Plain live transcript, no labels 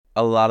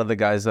A lot of the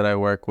guys that I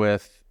work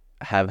with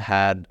have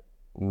had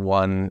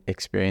one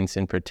experience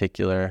in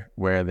particular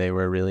where they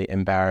were really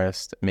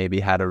embarrassed, maybe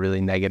had a really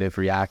negative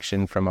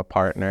reaction from a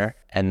partner,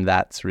 and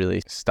that's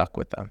really stuck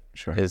with them.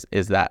 Sure.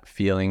 Is that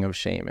feeling of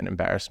shame and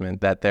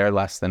embarrassment that they're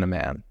less than a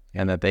man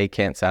and that they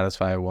can't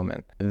satisfy a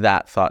woman.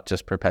 That thought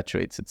just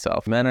perpetuates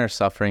itself. Men are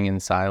suffering in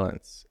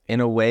silence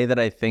in a way that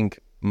I think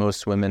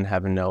most women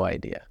have no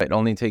idea. It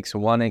only takes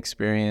one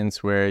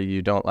experience where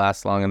you don't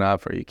last long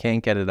enough or you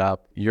can't get it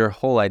up. Your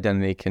whole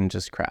identity can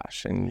just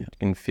crash and you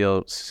can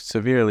feel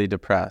severely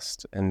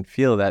depressed and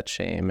feel that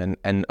shame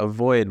and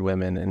avoid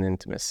women and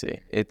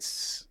intimacy.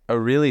 It's a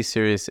really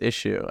serious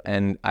issue.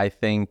 And I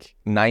think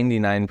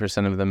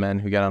 99% of the men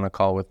who get on a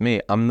call with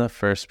me, I'm the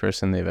first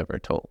person they've ever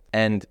told.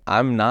 And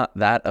I'm not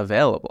that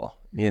available.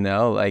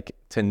 Like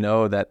to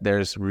know that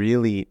there's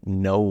really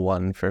no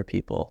one for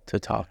people to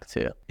talk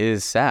to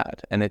is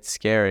sad and it's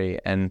scary.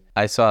 And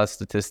I saw a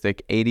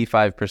statistic,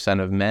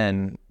 85% of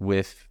men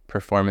with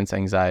performance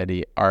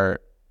anxiety are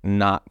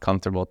not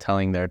comfortable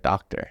telling their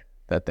doctor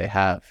that they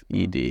have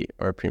ED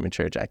or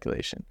premature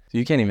ejaculation. So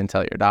you can't even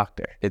tell your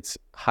doctor. It's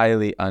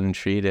highly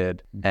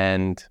untreated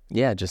and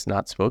just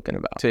not spoken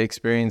about. To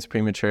experience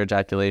premature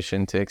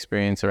ejaculation, to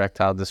experience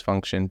erectile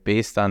dysfunction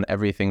based on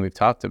everything we've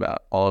talked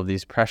about, all of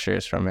these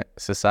pressures from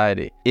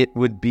society, it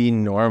would be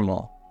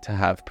normal to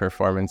have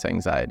performance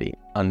anxiety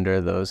under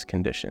those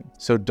conditions.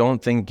 So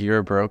don't think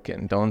you're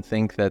broken. Don't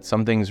think that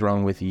something's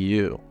wrong with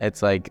you.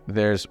 It's like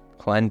there's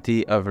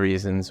plenty of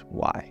reasons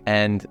why,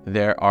 and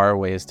there are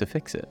ways to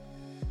fix it.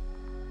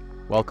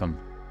 Welcome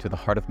to the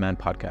Heart of Man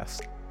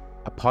podcast,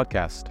 a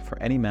podcast for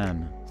any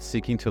man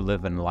seeking to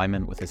live in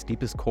alignment with his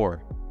deepest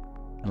core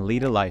and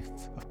lead a life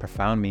of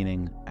profound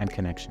meaning and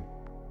connection.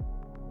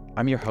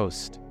 I'm your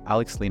host,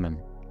 Alex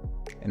Lehman,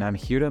 and I'm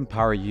here to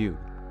empower you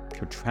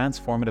through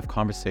transformative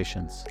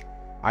conversations,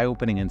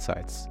 eye-opening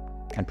insights,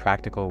 and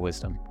practical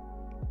wisdom.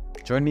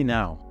 Join me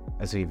now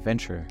as we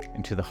venture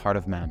into the heart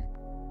of man.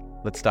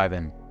 Let's dive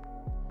in.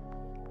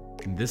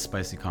 In this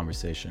spicy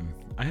conversation,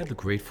 I had the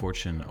great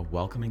fortune of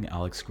welcoming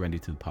Alex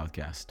Grendi to the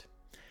podcast.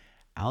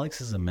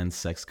 Alex is a men's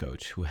sex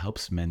coach who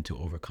helps men to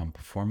overcome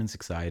performance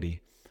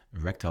anxiety,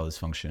 erectile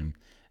dysfunction,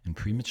 and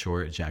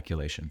premature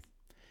ejaculation.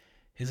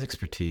 His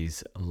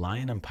expertise lie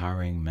in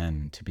empowering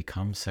men to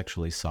become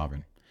sexually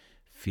sovereign,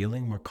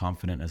 feeling more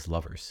confident as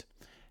lovers,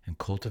 and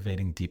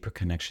cultivating deeper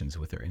connections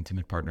with their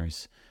intimate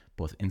partners,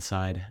 both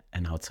inside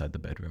and outside the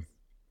bedroom.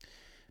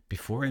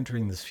 Before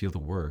entering this field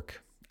of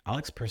work,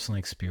 Alex personally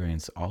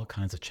experienced all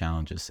kinds of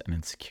challenges and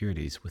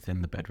insecurities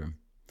within the bedroom.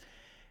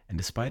 And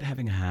despite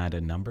having had a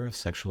number of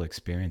sexual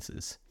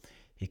experiences,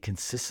 he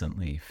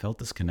consistently felt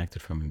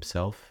disconnected from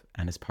himself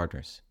and his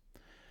partners,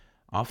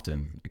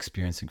 often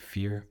experiencing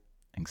fear,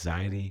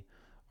 anxiety,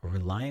 or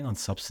relying on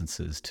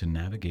substances to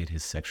navigate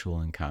his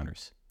sexual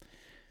encounters.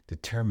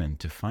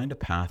 Determined to find a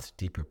path to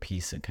deeper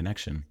peace and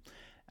connection,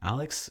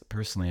 Alex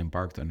personally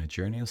embarked on a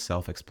journey of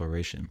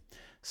self-exploration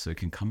so he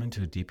can come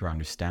into a deeper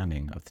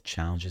understanding of the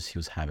challenges he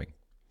was having.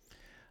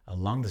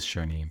 Along this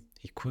journey,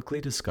 he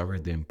quickly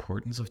discovered the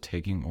importance of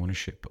taking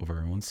ownership of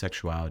our own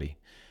sexuality,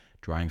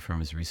 drawing from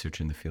his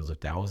research in the fields of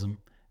Taoism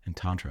and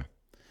Tantra.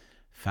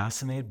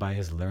 Fascinated by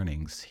his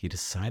learnings, he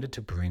decided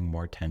to bring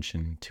more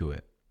attention to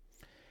it.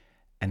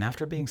 And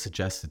after being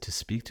suggested to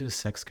speak to a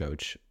sex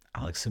coach,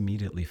 Alex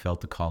immediately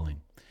felt the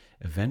calling,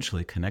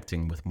 eventually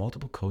connecting with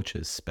multiple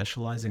coaches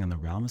specializing in the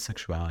realm of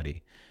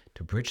sexuality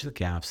to bridge the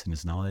gaps in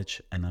his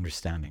knowledge and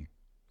understanding.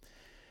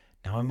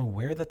 Now, I'm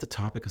aware that the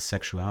topic of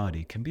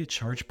sexuality can be a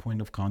charged point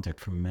of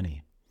contact for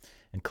many,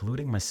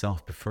 including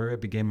myself before I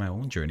began my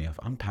own journey of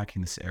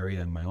unpacking this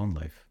area in my own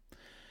life.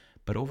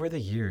 But over the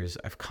years,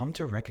 I've come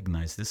to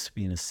recognize this to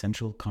be an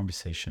essential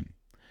conversation.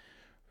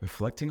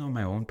 Reflecting on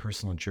my own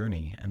personal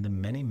journey and the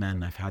many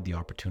men I've had the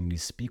opportunity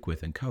to speak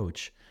with and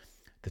coach,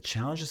 the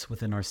challenges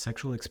within our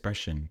sexual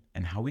expression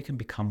and how we can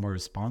become more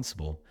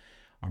responsible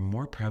are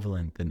more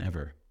prevalent than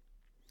ever.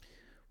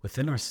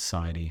 Within our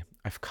society,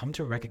 I've come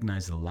to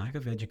recognize the lack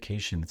of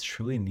education that's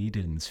truly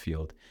needed in this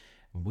field,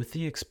 and with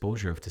the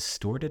exposure of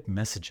distorted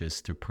messages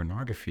through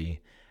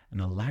pornography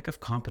and a lack of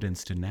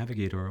competence to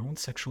navigate our own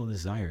sexual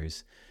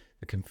desires,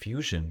 the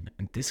confusion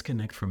and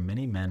disconnect from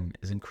many men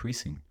is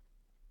increasing.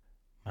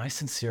 My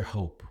sincere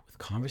hope with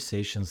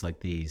conversations like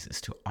these is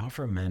to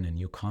offer men a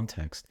new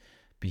context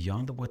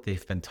beyond what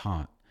they've been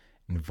taught,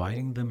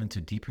 inviting them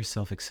into deeper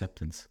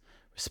self-acceptance,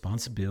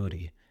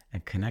 responsibility,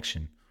 and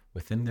connection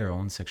within their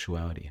own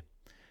sexuality.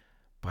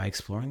 By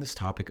exploring this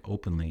topic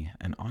openly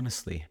and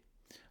honestly,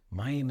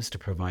 my aim is to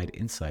provide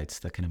insights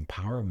that can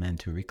empower men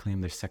to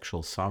reclaim their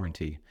sexual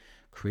sovereignty,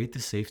 create the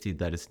safety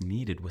that is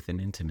needed within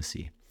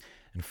intimacy,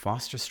 and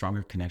foster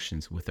stronger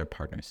connections with their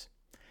partners.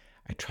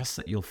 I trust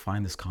that you'll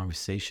find this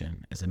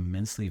conversation as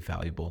immensely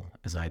valuable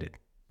as I did.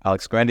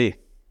 Alex Grendi,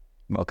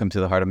 welcome to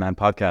the Heart of Man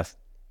podcast.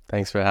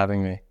 Thanks for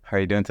having me. How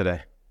are you doing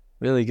today?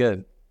 Really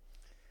good.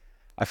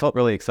 I felt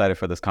really excited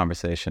for this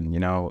conversation.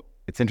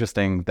 It's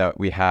interesting that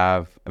we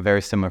have a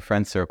very similar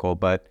friend circle,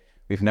 but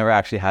we've never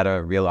actually had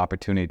a real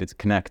opportunity to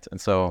connect.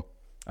 And so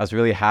I was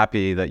really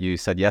happy that you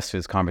said yes to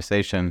this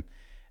conversation.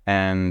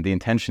 And the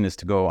intention is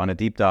to go on a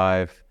deep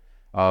dive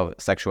of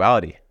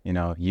sexuality. You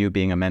know, you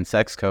being a men's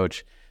sex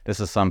coach, this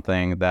is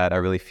something that I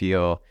really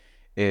feel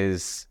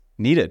is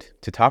needed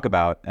to talk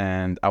about.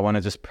 And I want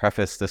to just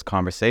preface this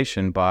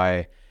conversation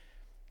by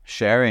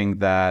sharing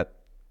that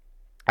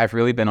I've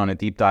really been on a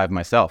deep dive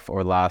myself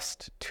over the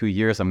last 2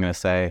 years, I'm going to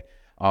say,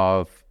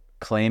 of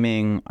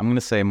claiming, I'm going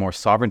to say, more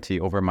sovereignty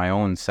over my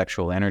own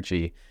sexual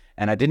energy.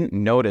 And I didn't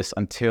notice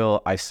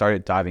until I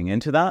started diving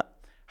into that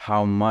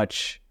how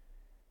much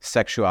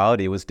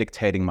sexuality was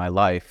dictating my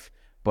life,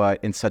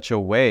 but in such a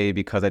way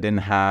because I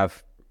didn't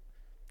have,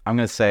 I'm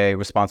going to say,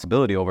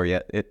 responsibility over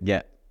it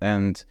yet.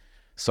 And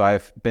so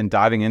I've been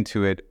diving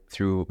into it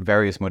through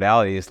various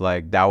modalities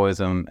like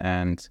Taoism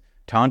and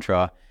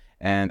Tantra.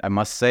 And I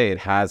must say it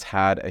has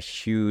had a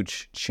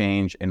huge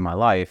change in my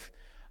life,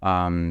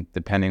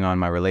 depending on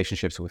my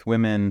relationships with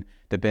women,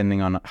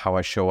 depending on how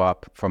I show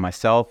up for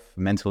myself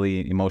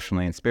mentally,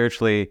 emotionally, and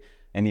spiritually,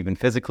 and even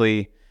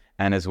physically,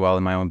 and as well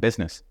in my own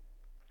business.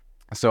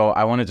 So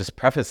I want to just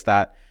preface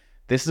that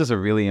this is a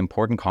really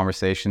important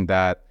conversation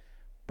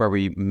where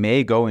we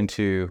may go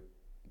into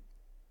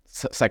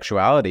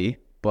sexuality,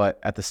 but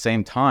at the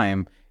same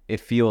time, it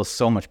feels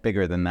so much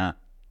bigger than that,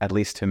 at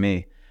least to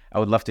me. I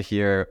would love to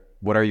hear,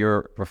 what are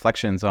your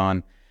reflections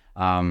on,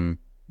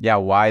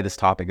 why this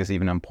topic is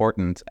even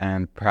important?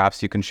 And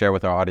perhaps you can share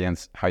with our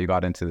audience how you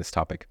got into this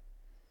topic.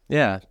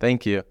 Yeah,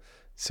 thank you.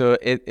 So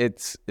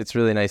it's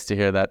really nice to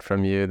hear that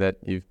from you, that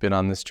you've been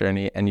on this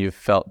journey and you've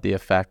felt the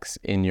effects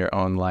in your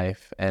own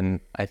life. And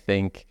I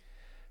think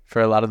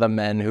for a lot of the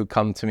men who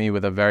come to me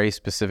with a very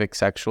specific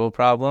sexual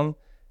problem,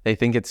 they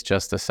think it's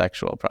just a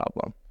sexual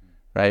problem,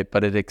 right?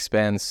 But it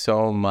expands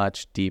so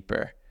much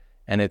deeper.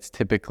 And it's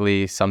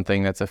typically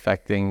something that's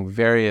affecting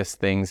various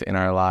things in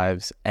our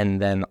lives and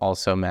then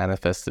also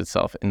manifests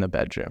itself in the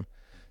bedroom.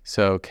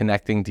 So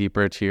connecting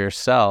deeper to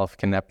yourself,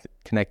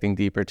 connecting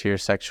deeper to your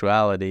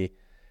sexuality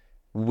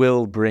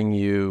will bring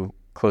you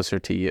closer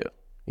to you,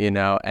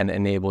 and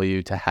enable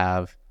you to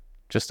have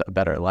just a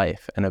better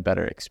life and a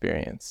better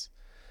experience.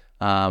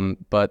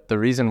 But the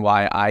reason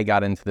why I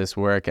got into this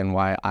work and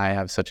why I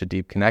have such a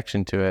deep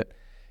connection to it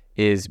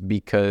is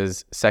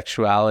because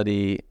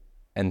sexuality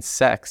and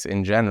sex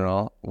in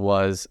general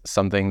was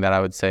something that I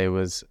would say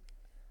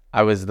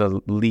I was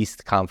the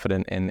least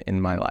confident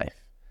in my life.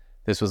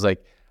 This was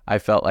like, I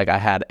felt like I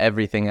had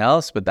everything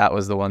else, but that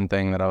was the one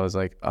thing that I was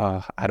like,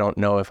 oh, I don't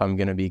know if I'm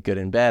going to be good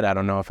in bed. I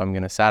don't know if I'm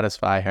going to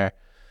satisfy her.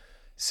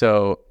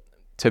 So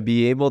to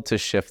be able to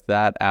shift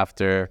that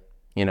after,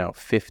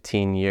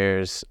 15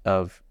 years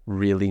of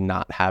really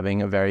not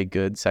having a very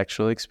good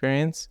sexual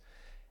experience,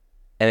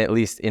 and at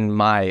least in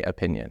my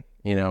opinion,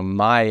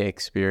 my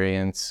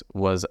experience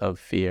was of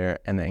fear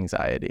and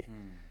anxiety.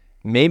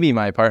 Maybe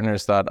my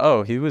partners thought,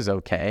 oh, he was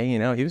okay.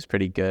 He was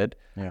pretty good.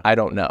 Yeah. I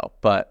don't know.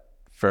 But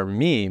for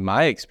me,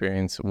 my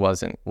experience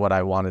wasn't what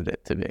I wanted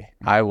it to be.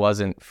 I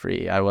wasn't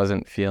free. I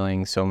wasn't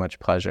feeling so much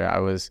pleasure. I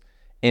was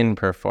in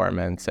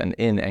performance and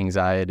in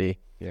anxiety.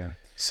 Yeah.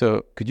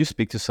 So could you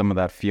speak to some of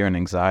that fear and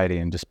anxiety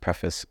and just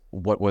preface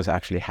what was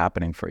actually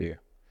happening for you?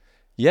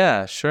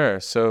 Yeah,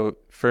 sure. So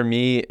for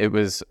me, it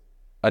was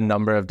a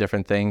number of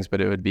different things, but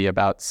it would be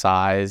about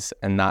size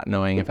and not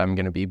knowing if I'm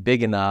going to be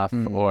big enough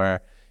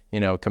or,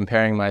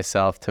 comparing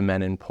myself to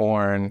men in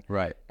porn,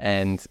 right,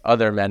 and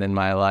other men in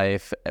my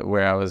life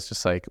where I was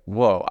just like,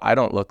 whoa, I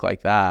don't look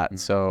like that.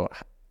 So,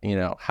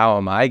 how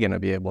am I going to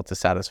be able to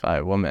satisfy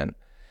a woman?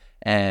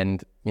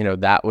 And,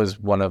 that was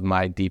one of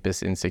my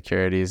deepest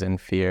insecurities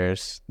and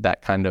fears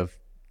that kind of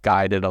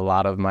guided a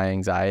lot of my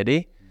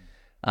anxiety.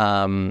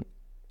 And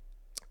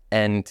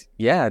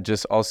yeah,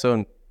 just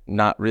also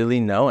not really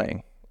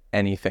knowing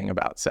anything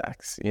about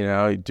sex,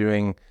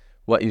 doing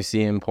what you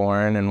see in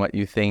porn and what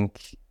you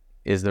think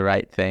is the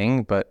right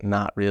thing, but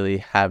not really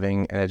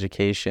having an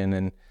education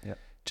and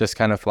just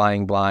kind of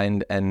flying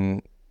blind.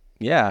 And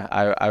yeah,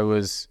 I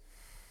was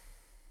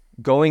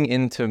going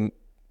into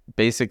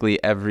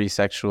basically every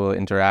sexual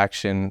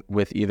interaction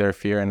with either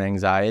fear and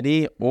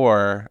anxiety,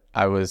 or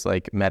I was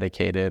like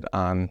medicated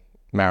on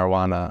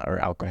marijuana or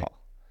alcohol.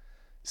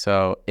 Right.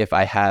 So if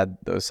I had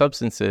those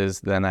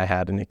substances, then I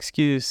had an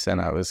excuse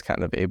and I was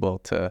kind of able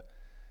to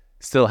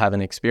still have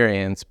an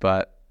experience,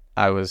 but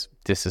I was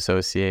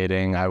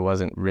disassociating. I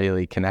wasn't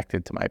really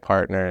connected to my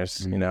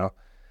partners,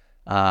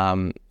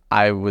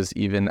 I was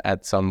even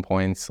at some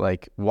points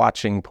like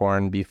watching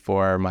porn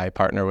before my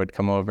partner would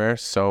come over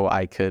so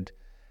I could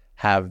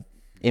have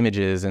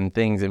images and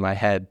things in my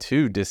head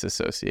to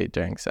disassociate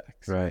during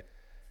sex. Right.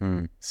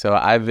 So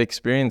I've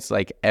experienced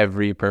like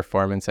every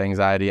performance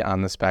anxiety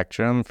on the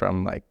spectrum,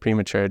 from like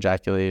premature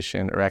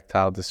ejaculation,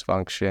 erectile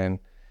dysfunction,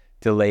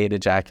 delayed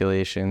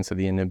ejaculation, so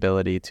the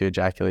inability to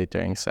ejaculate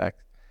during sex.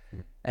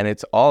 And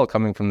it's all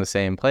coming from the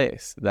same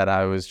place, that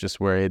I was just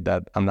worried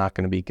that I'm not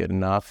going to be good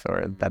enough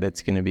or that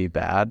it's going to be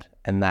bad.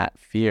 And that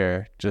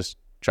fear just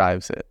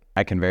drives it.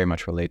 I can very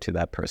much relate to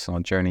that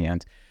personal journey.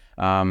 And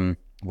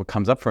what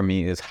comes up for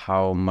me is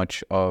how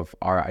much of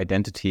our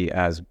identity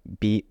as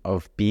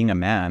being a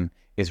man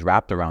is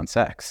wrapped around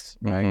sex,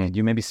 right? Could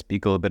you maybe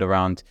speak a little bit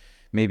around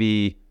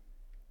maybe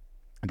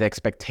the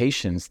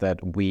expectations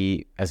that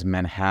we as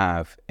men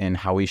have in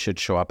how we should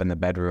show up in the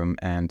bedroom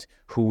and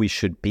who we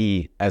should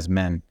be as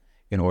men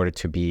in order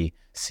to be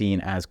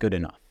seen as good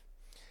enough.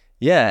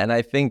 Yeah, and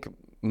I think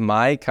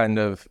my kind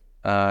of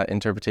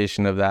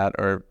interpretation of that,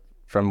 or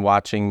from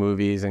watching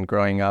movies and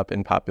growing up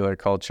in popular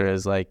culture,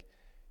 is like,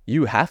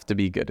 you have to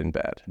be good in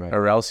bed, right,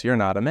 or else you're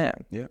not a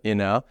man, yeah, you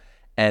know?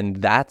 And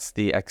that's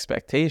the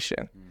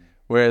expectation.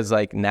 Whereas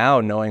like now,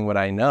 knowing what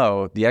I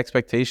know, the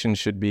expectation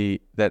should be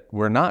that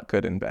we're not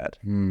good in bed,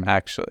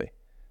 actually.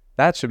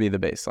 That should be the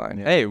baseline.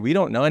 Yeah. Hey, we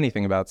don't know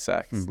anything about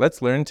sex.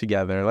 Let's learn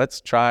together.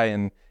 Let's try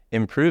and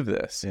improve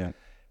this. Yeah.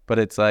 But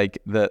it's like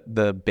the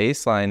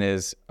baseline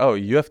is, oh,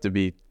 you have to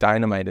be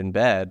dynamite in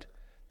bed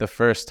the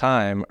first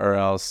time, or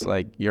else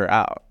like you're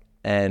out.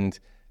 And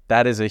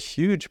that is a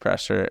huge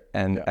pressure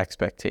and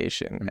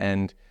expectation.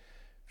 And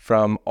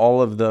from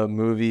all of the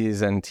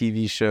movies and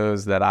TV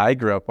shows that I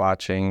grew up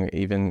watching,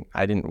 even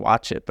I didn't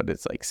watch it, but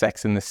it's like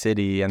Sex in the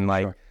City and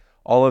like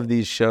all of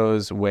these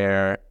shows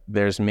where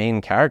there's main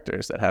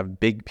characters that have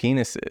big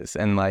penises,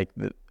 and like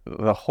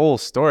the whole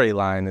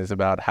storyline is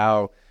about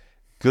how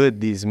good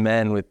these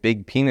men with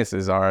big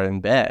penises are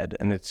in bed.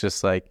 And it's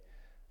just like,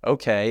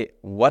 okay,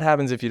 what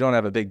happens if you don't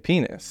have a big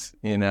penis?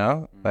 You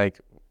know, like,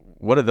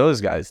 what do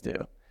those guys do?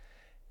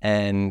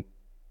 And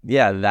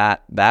yeah,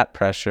 that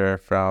pressure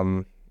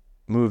from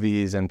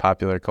movies and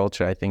popular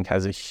culture, I think,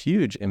 has a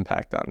huge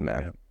impact on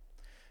men. Yeah.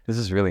 This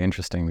is really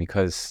interesting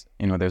because,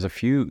 there's a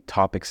few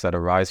topics that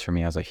arise for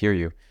me as I hear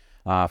you.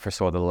 First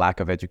of all, the lack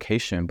of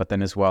education, but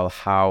then as well,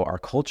 how our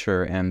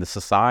culture and the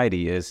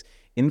society is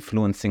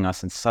influencing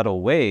us in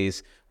subtle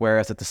ways,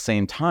 whereas at the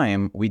same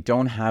time, we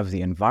don't have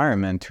the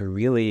environment to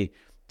really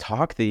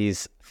talk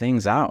these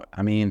things out.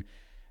 I mean,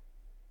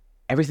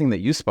 everything that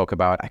you spoke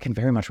about, I can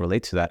very much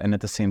relate to that. And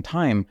at the same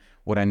time,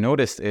 what I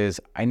noticed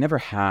is I never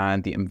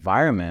had the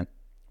environment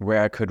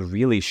where I could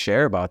really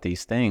share about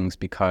these things,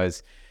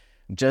 because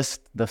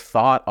just the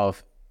thought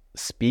of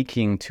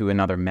speaking to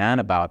another man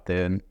about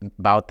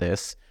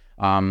this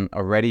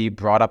already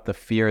brought up the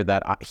fear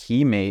that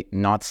he may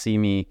see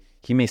me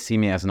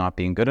as not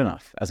being good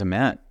enough as a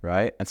man,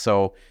 right? And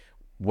so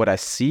what I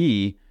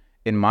see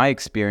in my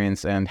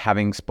experience, and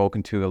having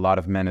spoken to a lot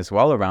of men as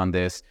well around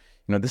this,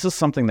 this is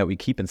something that we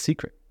keep in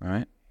secret,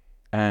 right?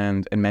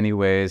 And in many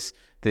ways,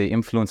 the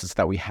influences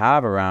that we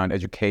have around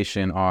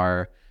education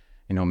are,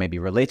 maybe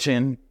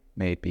religion,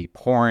 maybe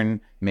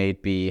porn,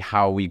 maybe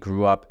how we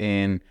grew up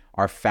in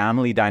our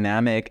family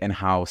dynamic and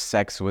how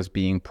sex was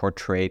being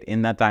portrayed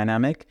in that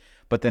dynamic,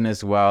 but then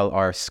as well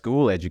our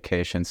school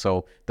education.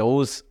 So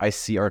those I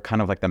see are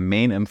kind of like the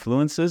main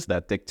influences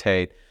that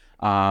dictate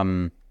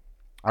our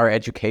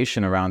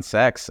education around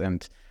sex.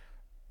 And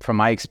from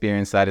my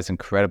experience, that is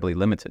incredibly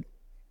limited.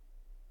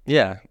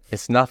 Yeah,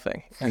 it's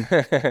nothing.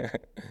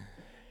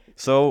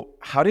 So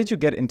how did you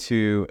get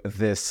into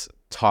this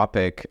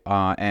topic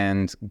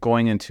and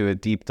going into a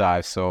deep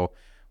dive? So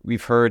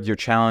we've heard your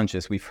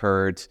challenges, we've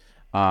heard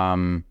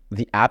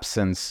the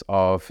absence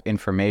of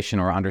information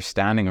or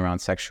understanding around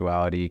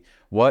sexuality.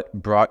 What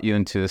brought you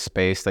into the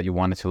space that you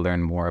wanted to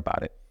learn more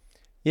about it?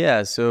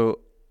 Yeah, so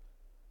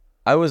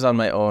I was on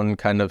my own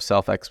kind of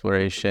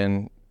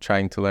self-exploration,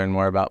 trying to learn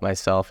more about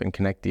myself and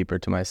connect deeper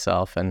to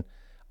myself. And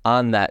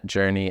on that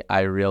journey,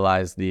 I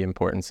realized the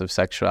importance of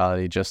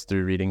sexuality just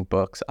through reading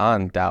books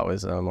on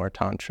Taoism or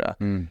Tantra.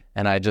 And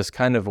I just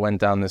kind of went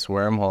down this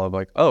wormhole of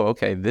like, oh,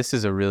 okay, this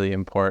is a really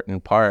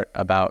important part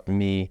about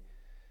me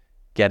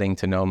getting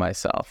to know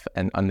myself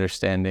and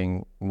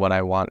understanding what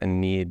I want and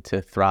need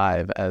to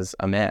thrive as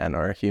a man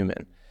or a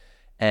human.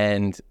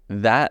 And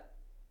that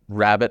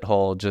rabbit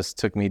hole just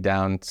took me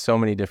down so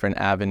many different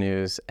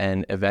avenues,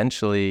 and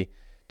eventually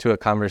to a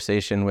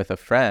conversation with a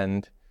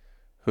friend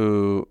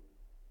who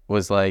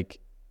was like,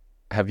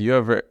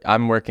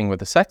 I'm working with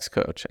a sex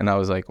coach. And I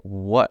was like,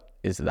 what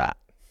is that?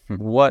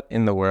 What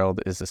in the world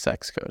is a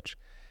sex coach?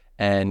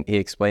 And he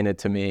explained it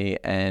to me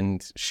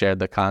and shared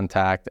the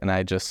contact. And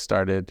I just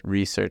started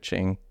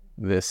researching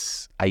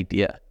this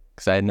idea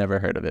because I had never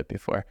heard of it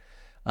before.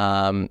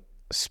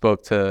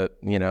 Spoke to,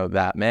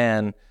 that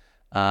man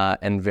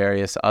and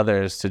various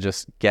others to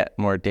just get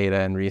more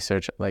data and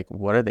research. Like,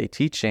 what are they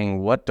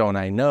teaching? What don't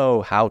I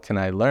know? How can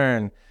I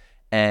learn?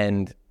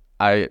 And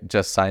I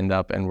just signed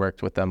up and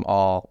worked with them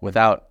all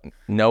without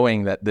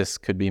knowing that this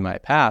could be my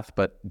path,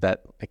 but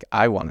that like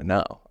I want to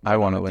know. I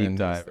want to learn. Deep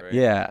dive, right?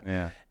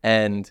 Yeah.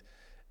 And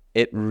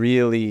it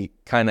really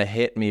kind of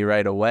hit me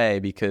right away,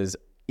 because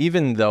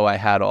even though I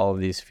had all of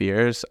these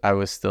fears, I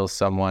was still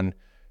someone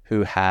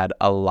who had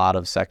a lot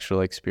of sexual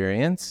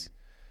experience.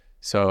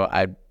 So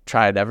I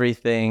tried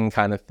everything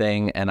kind of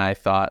thing, and I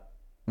thought,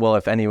 well,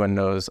 if anyone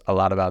knows a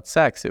lot about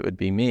sex, it would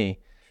be me.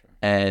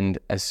 And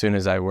as soon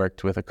as I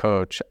worked with a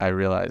coach, I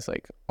realized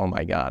like, oh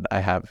my God, I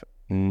have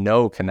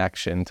no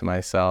connection to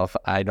myself.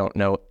 I don't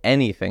know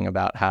anything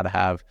about how to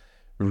have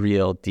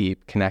real,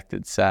 deep,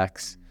 connected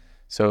sex.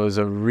 So it was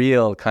a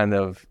real kind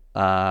of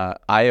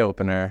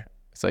eye-opener.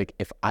 It's like,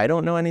 if I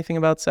don't know anything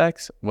about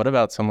sex, what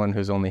about someone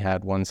who's only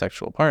had one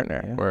sexual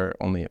partner or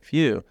only a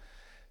few?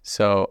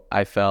 So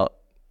I felt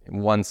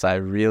once I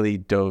really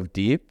dove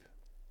deep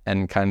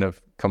and kind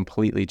of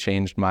completely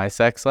changed my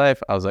sex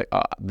life, I was like,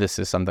 oh, this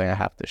is something I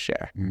have to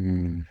share.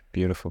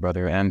 Beautiful,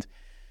 brother. And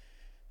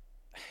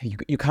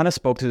you kind of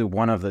spoke to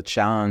one of the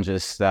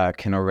challenges that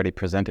can already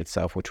present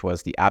itself, which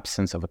was the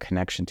absence of a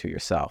connection to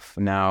yourself.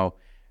 Now,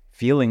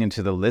 feeling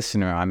into the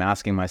listener, I'm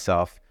asking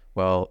myself,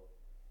 well,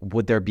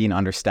 would there be an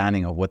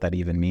understanding of what that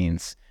even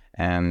means?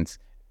 And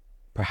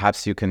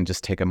perhaps you can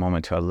just take a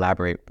moment to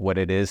elaborate what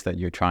it is that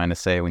you're trying to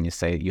say when you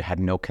say you had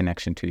no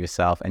connection to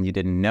yourself and you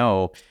didn't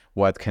know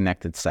what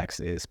connected sex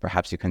is.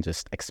 Perhaps you can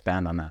just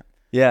expand on that.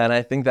 Yeah, and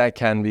I think that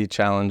can be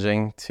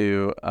challenging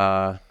to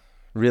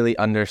really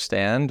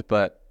understand.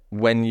 But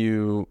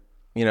when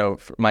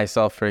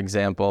myself, for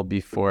example,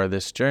 before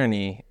this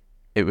journey,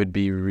 it would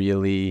be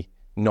really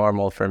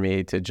normal for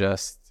me to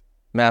just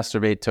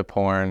masturbate to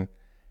porn,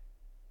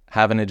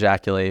 have an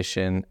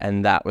ejaculation,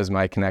 and that was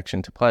my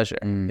connection to pleasure.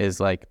 Is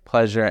like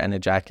pleasure and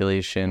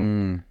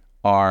ejaculation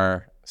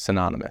are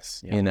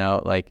synonymous.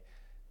 Like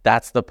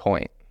that's the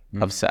point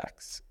of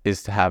sex,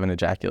 is to have an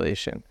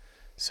ejaculation.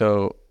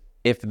 So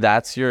if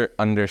that's your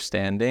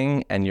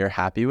understanding and you're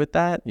happy with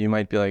that, you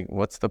might be like,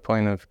 what's the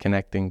point of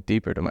connecting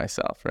deeper to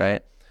myself,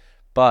 right?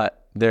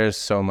 But there's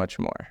so much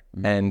more.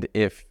 And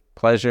if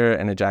pleasure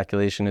and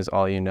ejaculation is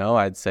all you know,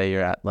 I'd say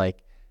you're at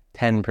like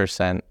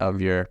 10% of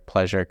your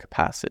pleasure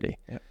capacity.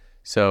 Yep.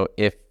 So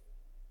if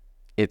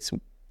it's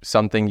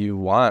something you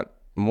want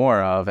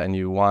more of and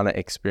you want to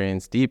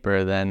experience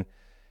deeper, then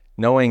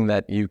knowing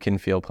that you can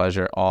feel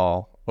pleasure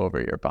all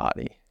over your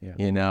body,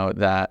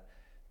 that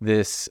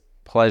this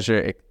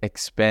pleasure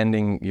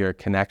expanding your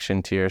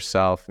connection to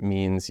yourself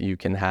means you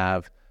can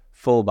have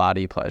full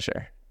body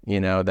pleasure,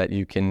 that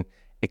you can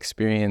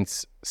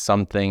experience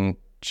something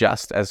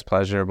just as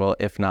pleasurable,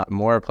 if not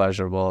more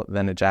pleasurable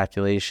than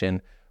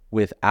ejaculation,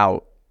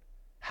 without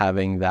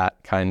having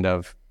that kind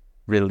of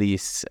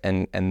release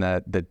and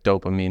the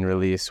dopamine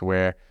release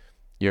where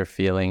you're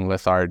feeling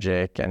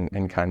lethargic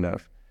and kind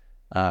of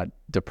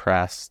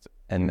depressed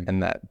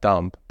and that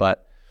dump,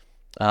 but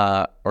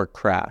or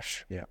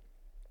crash. Yeah.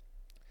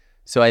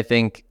 So I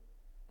think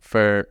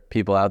for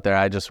people out there,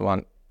 I just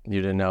want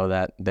you to know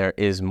that there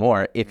is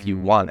more if you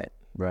want it.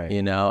 Right.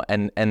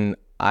 And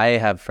I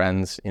have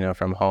friends,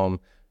 from home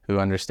who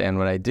understand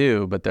what I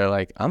do, but they're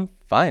like, I'm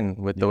fine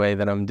with the way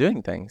that I'm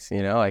doing things,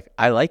 like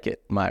I like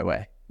it my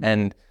way.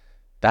 And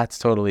that's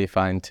totally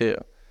fine too.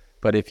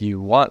 But if you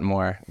want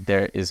more,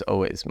 there is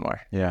always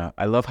more. Yeah,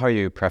 I love how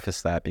you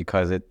preface that,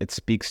 because it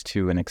speaks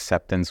to an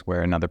acceptance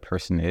where another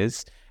person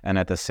is, and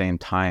at the same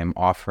time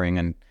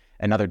offering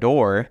another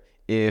door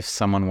if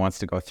someone wants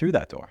to go through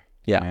that door.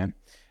 Yeah. Right?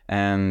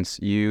 And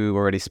you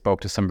already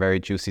spoke to some very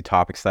juicy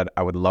topics that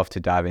I would love to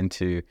dive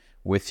into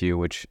with you,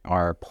 which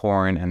are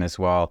porn, and as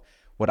well,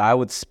 what I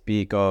would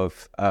speak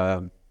of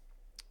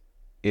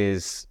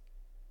is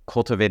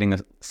cultivating a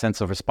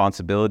sense of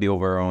responsibility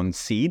over our own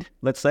seed,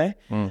 let's say.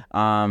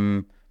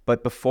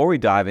 But before we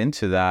dive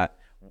into that,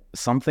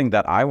 something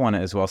that I want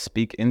to as well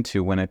speak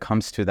into when it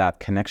comes to that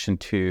connection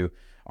to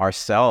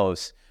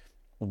ourselves,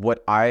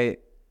 what I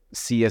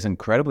see as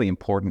incredibly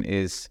important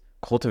is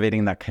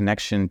cultivating that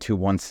connection to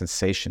one's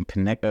sensation,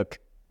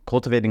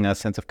 cultivating a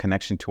sense of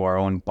connection to our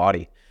own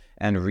body,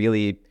 and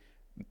really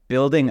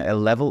building a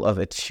level of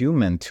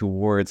attunement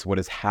towards what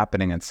is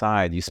happening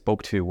inside. You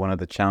spoke to one of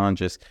the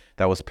challenges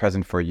that was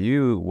present for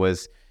you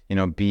was,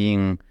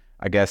 being,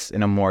 I guess,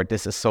 in a more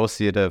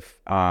disassociative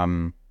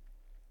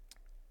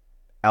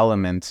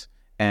element.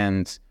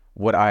 And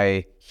what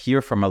I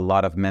hear from a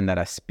lot of men that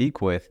I speak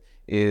with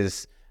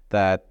is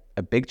that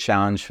a big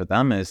challenge for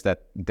them is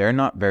that they're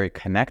not very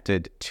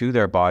connected to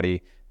their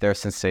body, their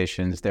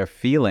sensations, their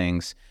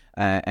feelings,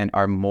 and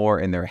are more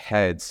in their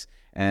heads.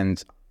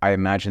 And I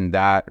imagine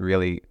that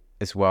really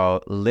as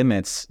well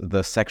limits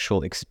the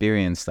sexual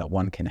experience that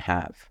one can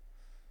have.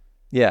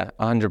 Yeah,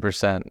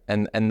 100%.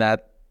 And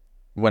that,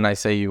 when I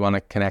say you want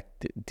to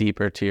connect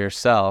deeper to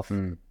yourself,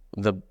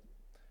 the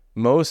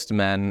most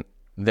men,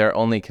 their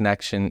only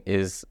connection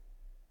is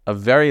a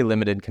very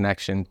limited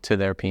connection to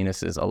their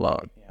penises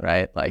alone,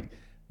 right? Like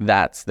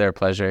that's their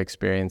pleasure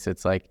experience.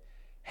 It's like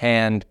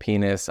hand,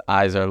 penis,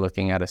 eyes are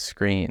looking at a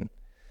screen,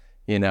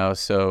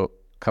 so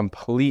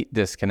complete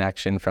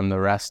disconnection from the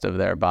rest of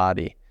their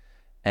body.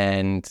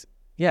 And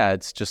yeah,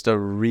 it's just a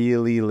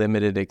really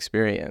limited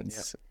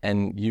experience.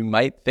 And you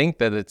might think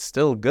that it's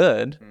still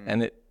good,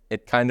 and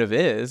it kind of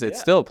is. It's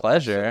still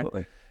pleasure,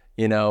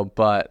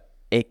 but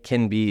it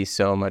can be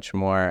so much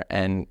more.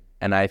 And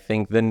I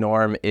think the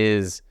norm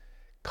is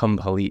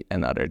complete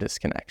and utter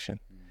disconnection.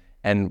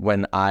 And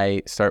when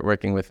I start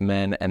working with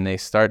men and they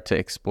start to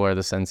explore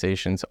the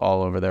sensations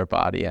all over their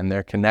body, and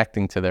they're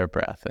connecting to their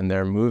breath and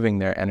they're moving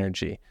their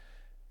energy,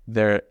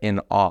 they're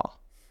in awe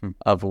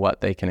of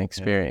what they can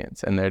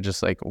experience. And they're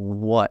just like,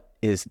 what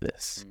is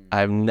this?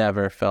 I've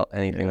never felt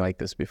anything like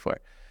this before.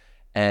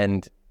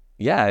 And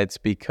yeah, it's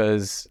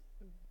because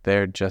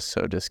they're just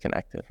so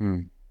disconnected.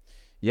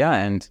 Yeah,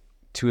 and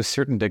to a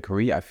certain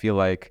degree, I feel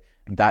like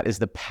that is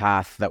the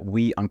path that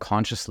we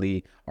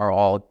unconsciously are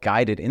all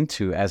guided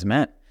into as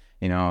men.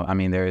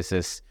 There is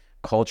this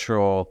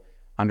cultural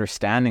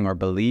understanding or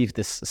belief,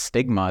 this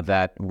stigma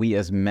that we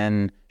as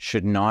men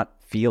should not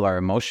feel our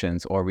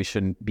emotions, or we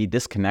should be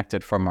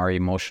disconnected from our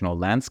emotional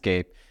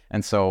landscape.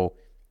 And so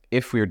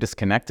if we're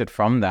disconnected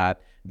from that,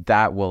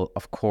 that will,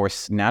 of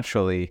course,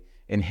 naturally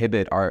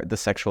inhibit the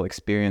sexual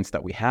experience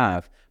that we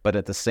have. But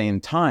at the same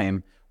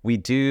time,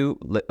 we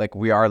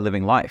are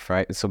living life,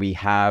 right? So we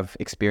have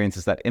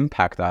experiences that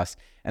impact us.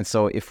 And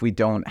so if we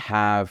don't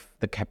have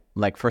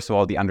first of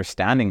all, the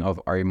understanding of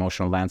our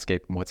emotional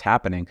landscape and what's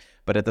happening,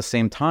 but at the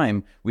same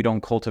time, we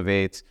don't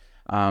cultivate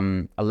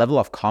a level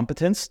of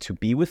competence to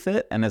be with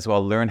it and as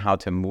well learn how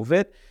to move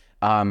it,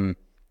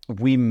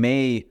 we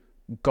may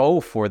go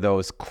for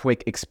those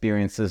quick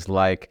experiences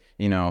like,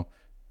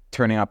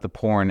 turning up the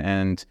porn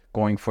and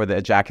going for the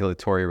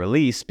ejaculatory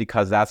release,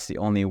 because that's the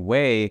only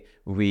way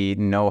we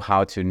know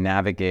how to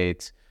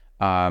navigate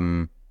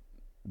the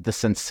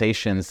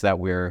sensations that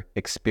we're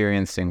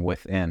experiencing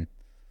within.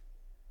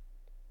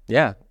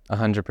 Yeah,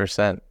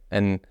 100%.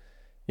 And,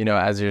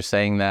 as you're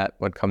saying that,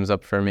 what comes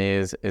up for me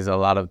is a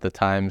lot of the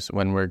times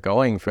when we're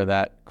going for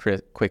that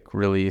quick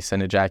release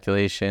and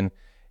ejaculation,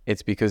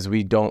 it's because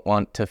we don't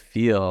want to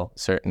feel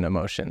certain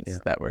emotions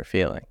that we're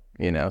feeling,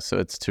 so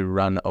it's to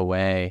run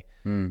away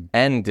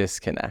and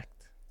disconnect.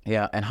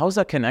 Yeah. And how's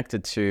that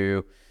connected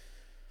to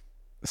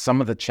some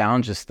of the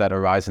challenges that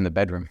arise in the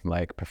bedroom,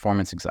 like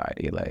performance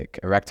anxiety, like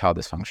erectile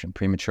dysfunction,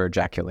 premature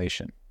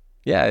ejaculation?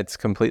 Yeah, it's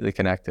completely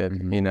connected.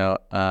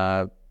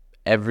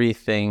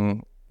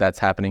 Everything that's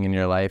happening in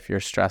your life, your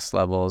stress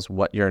levels,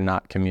 what you're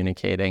not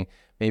communicating.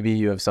 Maybe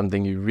you have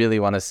something you really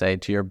want to say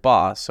to your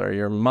boss or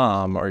your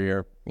mom or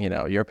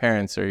your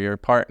parents or your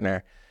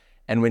partner.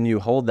 And when you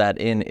hold that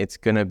in, it's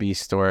going to be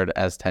stored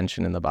as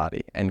tension in the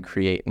body and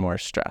create more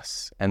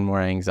stress and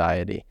more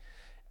anxiety.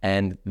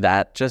 And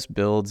that just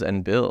builds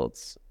and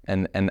builds.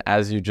 And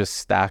as you just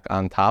stack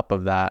on top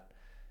of that,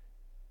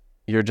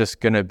 you're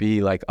just going to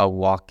be like a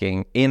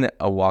walking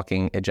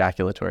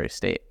ejaculatory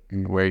state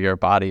where your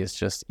body is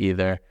just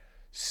either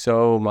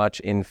so much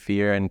in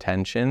fear and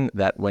tension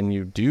that when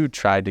you do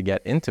try to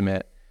get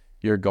intimate,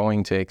 you're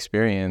going to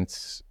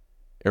experience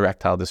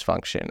erectile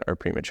dysfunction or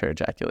premature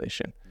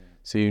ejaculation.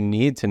 So you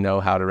need to know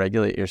how to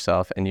regulate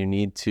yourself, and you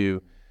need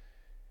to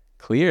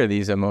clear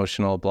these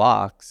emotional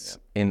blocks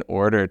in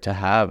order to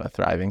have a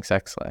thriving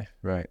sex life.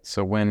 Right.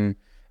 So when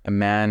a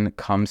man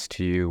comes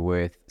to you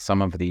with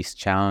some of these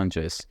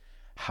challenges,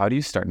 how do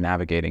you start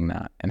navigating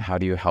that? And how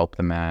do you help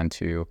the man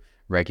to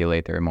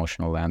regulate their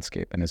emotional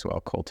landscape and as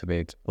well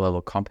cultivate a level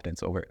of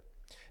competence over it?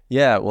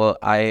 Yeah, well,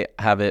 I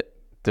have it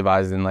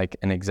devised in like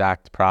an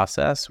exact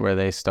process where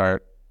they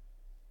start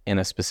in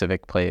a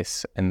specific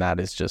place, and that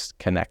is just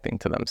connecting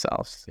to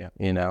themselves.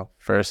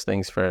 First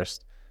things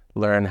first,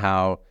 learn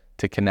how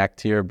to connect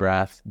to your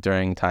breath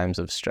during times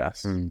of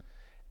stress.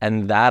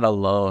 And that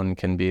alone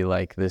can be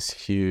like this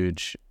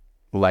huge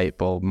light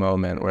bulb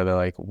moment where they're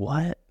like,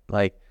 what?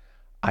 Like,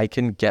 I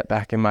can get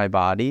back in my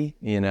body.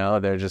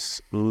 They're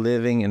just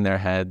living in their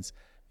heads.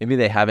 Maybe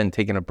they haven't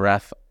taken a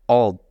breath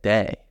all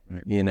day,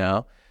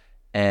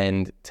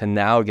 and to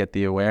now get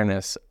the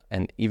awareness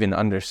and even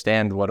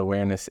understand what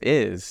awareness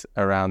is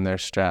around their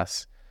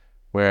stress,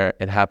 where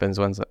it happens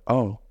when it's like,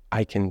 oh,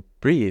 I can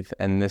breathe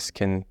and this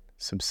can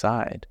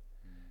subside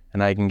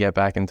and I can get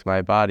back into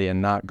my body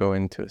and not go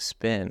into a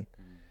spin.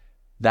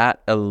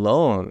 That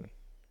alone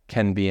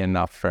can be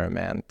enough for a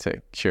man to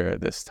cure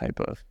this type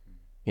of,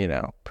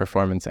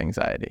 performance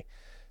anxiety.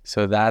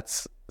 So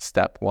that's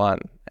step one.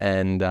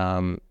 And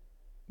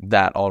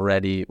that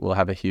already will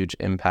have a huge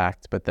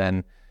impact. But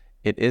then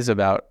it is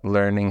about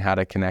learning how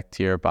to connect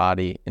to your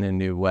body in a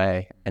new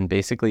way and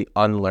basically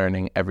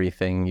unlearning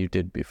everything you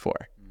did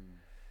before.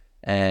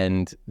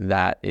 And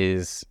that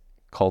is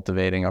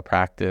cultivating a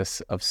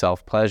practice of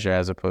self-pleasure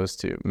as opposed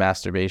to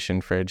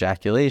masturbation for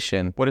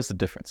ejaculation. What is the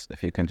difference,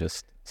 if you can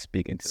just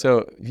speak into that?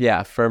 So,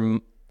 yeah,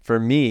 for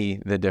me,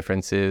 the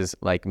difference is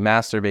like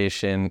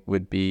masturbation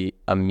would be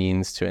a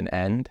means to an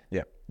end,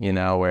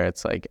 where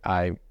it's like,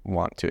 I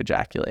want to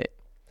ejaculate.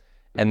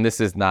 And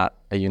this is not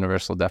a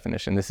universal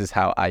definition. This is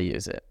how I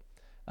use it.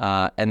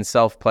 And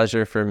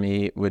self-pleasure for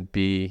me would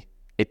be,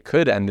 it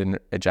could end in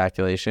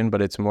ejaculation,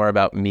 but it's more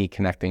about me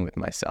connecting with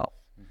myself.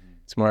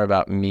 It's more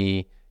about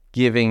me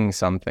giving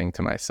something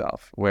to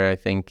myself, where I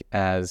think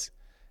as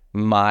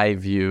my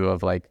view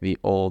of like the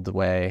old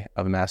way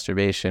of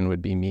masturbation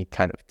would be me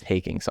kind of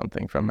taking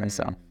something from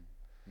myself.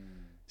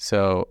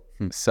 So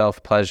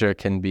self-pleasure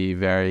can be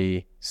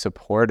very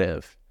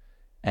supportive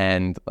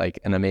and like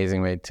an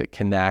amazing way to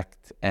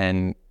connect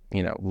and,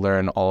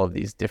 learn all of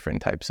these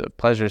different types of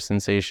pleasure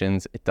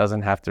sensations. It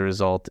doesn't have to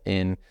result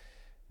in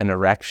an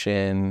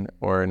erection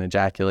or an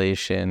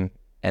ejaculation,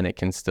 and it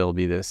can still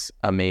be this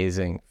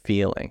amazing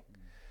feeling.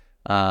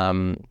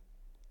 And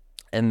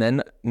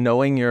then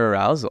knowing your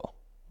arousal,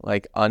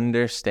 like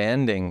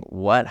understanding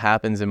what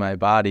happens in my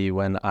body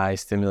when I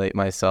stimulate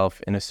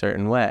myself in a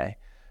certain way.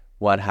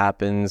 What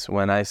happens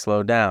when I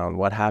slow down?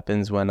 What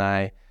happens when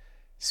I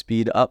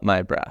speed up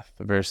my breath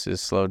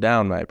versus slow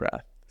down my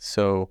breath?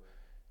 So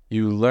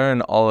you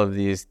learn all of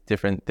these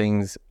different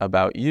things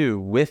about you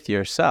with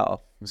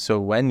yourself, So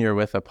when you're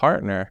with a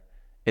partner,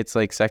 it's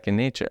like second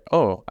nature.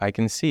 Oh, I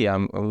can see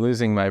I'm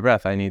losing my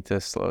breath. I need to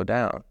slow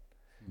down.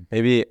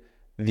 Maybe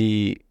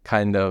the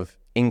kind of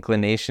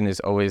inclination is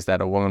always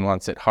that a woman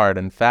wants it hard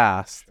and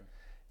fast.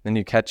 Then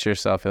you catch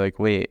yourself, you're like,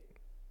 wait,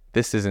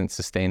 this isn't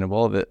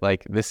sustainable. That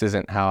like this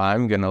isn't how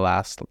I'm gonna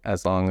last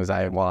as long as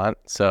I want.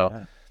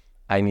 So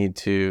I need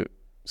to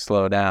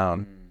slow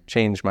down,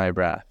 change my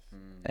breath,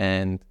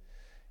 and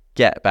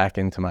get back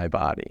into my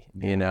body,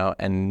 you know,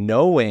 and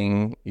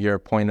knowing your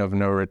point of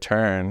no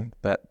return,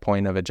 that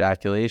point of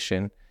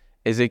ejaculation,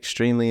 is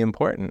extremely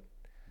important.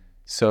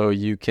 So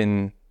you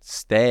can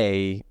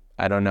stay,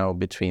 I don't know,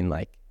 between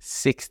like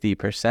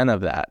 60% of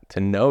that to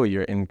know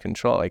you're in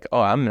control. Like,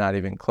 oh, I'm not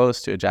even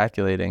close to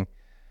ejaculating.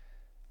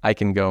 I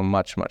can go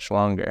much, much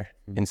longer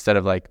instead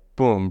of like,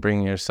 boom,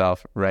 bringing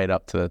yourself right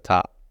up to the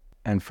top.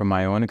 And from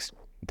my own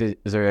is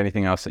there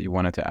anything else that you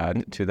wanted to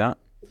add to that?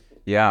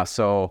 Yeah,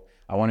 so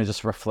I want to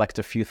just reflect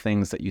a few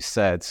things that you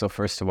said. So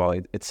first of all,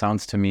 it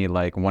sounds to me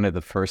like one of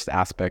the first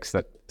aspects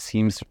that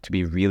seems to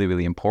be really,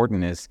 really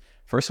important is,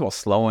 first of all,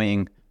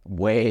 slowing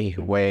way,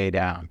 way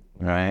down,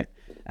 right?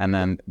 And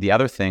then the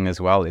other thing as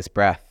well is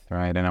breath,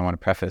 right? And I want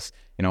to preface,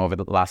 you know, over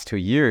the last 2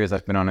 years,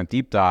 I've been on a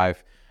deep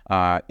dive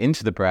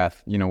into the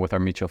breath, you know, with our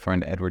mutual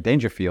friend, Edward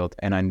Dangerfield.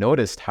 And I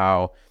noticed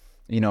how,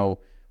 you know,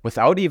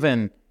 without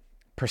even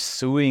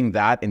pursuing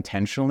that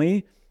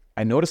intentionally,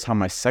 I noticed how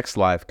my sex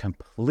life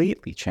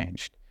completely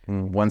changed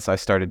once I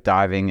started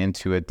diving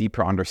into a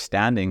deeper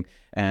understanding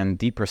and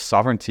deeper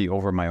sovereignty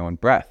over my own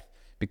breath,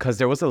 because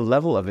there was a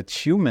level of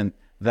attunement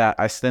that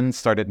I then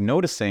started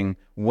noticing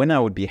when I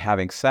would be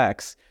having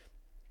sex,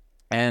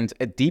 and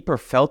a deeper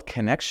felt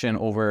connection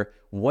over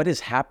what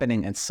is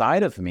happening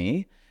inside of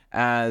me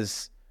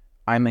as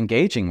I'm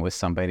engaging with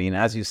somebody. And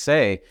as you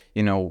say,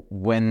 you know,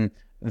 when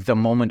the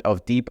moment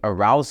of deep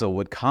arousal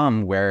would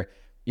come where,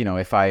 you know,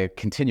 if I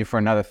continue for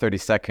another 30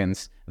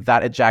 seconds,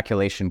 that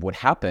ejaculation would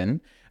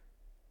happen.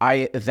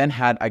 I then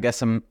had, I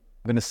guess I'm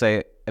going to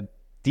say, a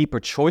deeper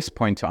choice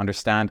point to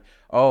understand,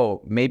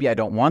 oh, maybe I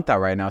don't want that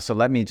right now. So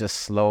let me just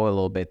slow a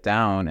little bit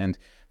down. And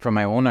from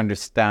my own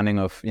understanding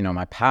of, you know,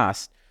 my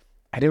past,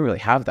 I didn't really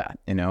have that.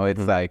 You know,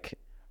 it's like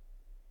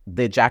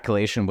the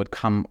ejaculation would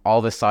come all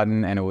of a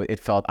sudden, and it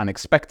felt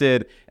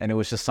unexpected. And it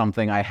was just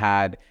something I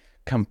had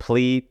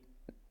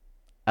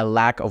a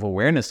lack of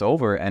awareness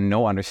over and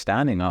no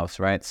understanding of,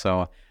 right?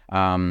 So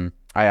I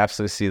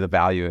absolutely see the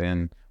value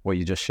in what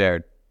you just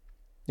shared.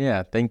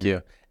 Yeah, thank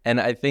you. And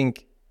I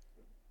think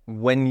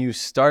when you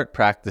start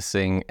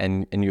practicing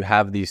and you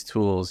have these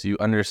tools, you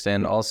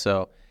understand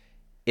also,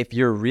 if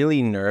you're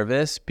really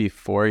nervous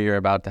before you're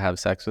about to have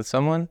sex with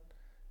someone,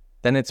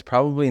 then it's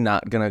probably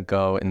not going to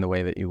go in the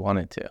way that you want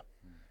it to.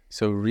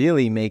 So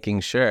really making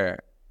sure,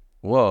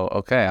 whoa,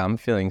 okay, I'm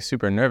feeling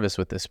super nervous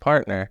with this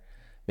partner.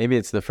 Maybe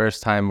it's the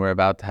first time we're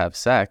about to have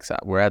sex.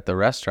 We're at the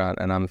restaurant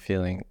and I'm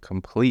feeling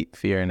complete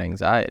fear and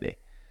anxiety.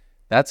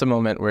 That's a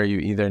moment where you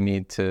either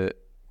need to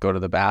go to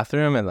the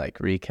bathroom and like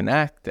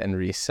reconnect and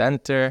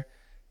recenter,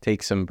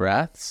 take some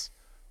breaths,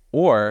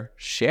 or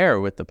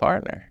share with the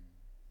partner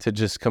to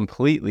just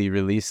completely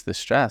release the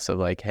stress of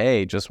like,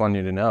 hey, just want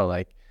you to know,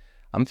 like,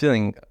 I'm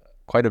feeling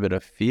quite a bit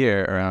of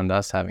fear around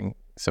us having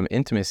some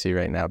intimacy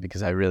right now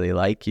because I really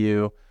like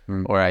you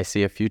or I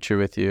see a future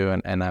with you,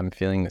 and I'm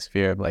feeling this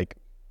fear of like,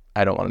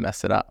 I don't want to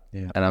mess it up.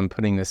 Yeah. And I'm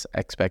putting this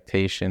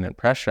expectation and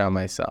pressure on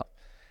myself.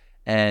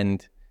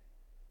 And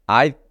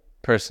I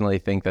personally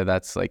think that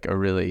that's like a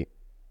really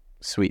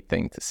sweet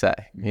thing to say.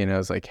 You know,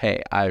 it's like,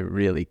 hey, I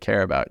really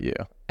care about you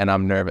and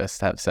I'm nervous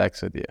to have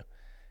sex with you.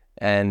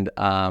 And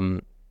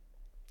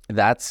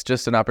that's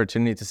just an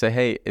opportunity to say,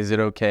 hey, is it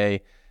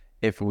okay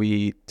if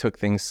we took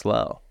things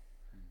slow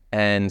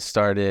and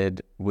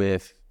started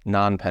with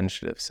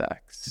non-penetrative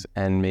sex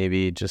and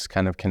maybe just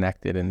kind of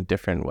connected in a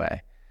different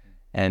way?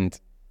 And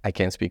I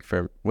can't speak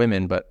for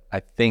women, but I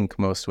think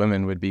most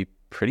women would be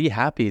pretty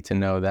happy to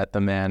know that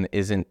the man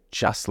isn't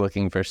just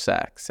looking for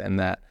sex and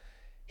that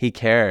he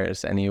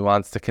cares and he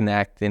wants to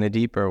connect in a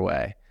deeper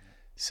way.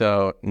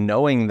 So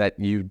knowing that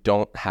you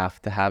don't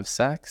have to have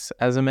sex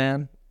as a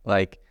man,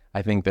 like,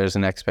 I think there's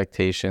an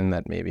expectation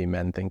that maybe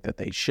men think that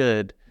they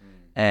should.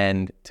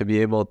 And to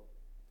be able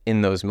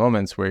in those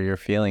moments where you're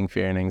feeling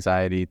fear and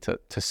anxiety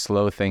to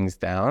slow things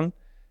down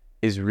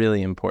is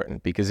really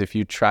important, because if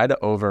you try to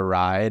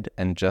override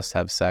and just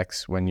have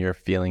sex when you're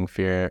feeling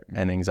fear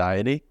and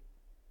anxiety,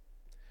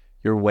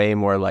 you're way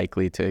more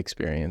likely to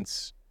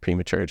experience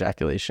premature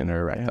ejaculation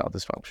or erectile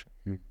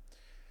dysfunction.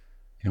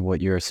 And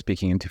what you're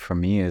speaking into for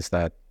me is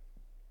that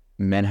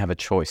men have a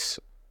choice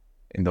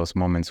in those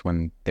moments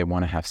when they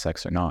want to have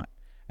sex or not.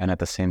 And at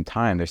the same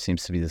time, there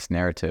seems to be this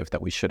narrative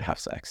that we should have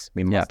sex.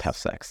 We must have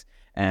sex.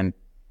 And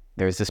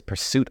there's this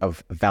pursuit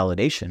of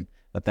validation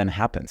that then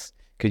happens.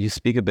 Could you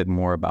speak a bit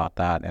more about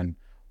that and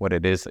what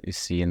it is that you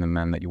see in the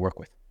men that you work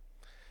with?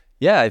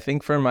 Yeah, I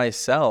think for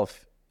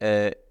myself,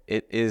 it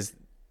is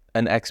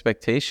an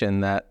expectation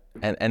that,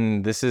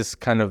 and this is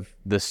kind of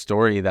the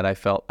story that I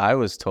felt I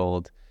was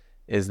told,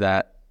 is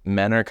that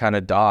men are kind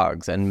of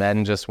dogs and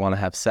men just want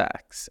to have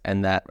sex,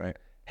 and that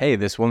hey,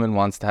 this woman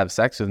wants to have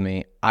sex with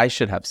me. I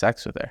should have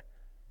sex with her,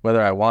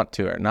 whether I want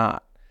to or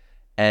not.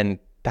 And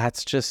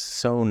that's just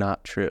so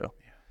not true,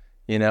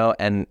 you know?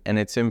 And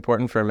it's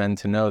important for men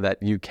to know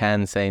that you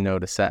can say no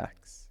to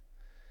sex.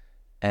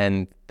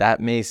 And that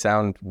may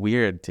sound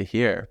weird to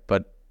hear,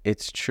 but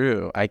it's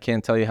true. I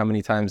can't tell you how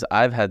many times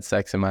I've had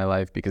sex in my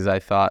life because I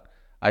thought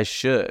I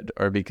should,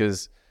 or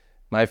because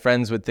my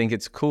friends would think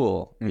it's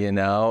cool, you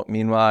know?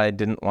 Meanwhile, I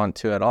didn't want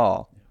to at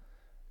all.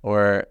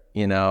 Or,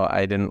 you know,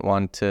 I didn't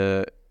want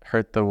to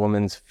hurt the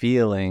woman's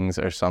feelings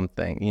or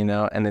something, you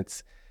know? And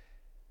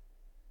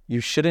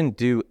you shouldn't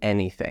do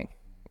anything,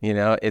 you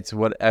know? It's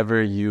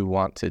whatever you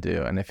want to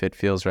do. And if it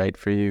feels right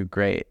for you,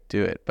 great,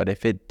 do it. But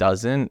if it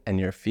doesn't, and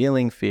you're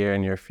feeling fear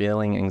and you're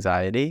feeling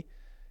anxiety,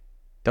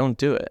 don't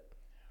do it.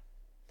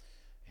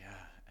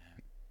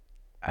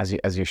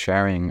 As you're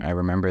sharing, I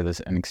remember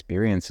an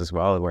experience as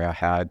well where I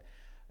had,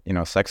 you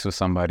know, sex with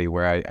somebody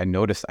where I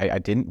noticed I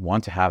didn't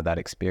want to have that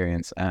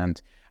experience.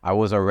 And I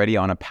was already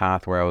on a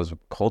path where I was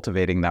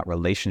cultivating that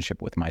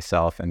relationship with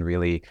myself and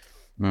really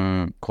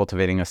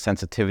cultivating a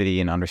sensitivity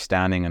and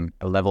understanding and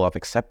a level of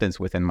acceptance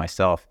within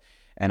myself.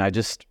 And I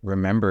just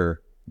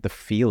remember the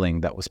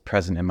feeling that was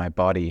present in my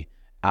body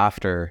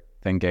after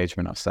the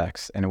engagement of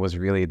sex. And it was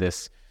really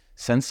this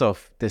sense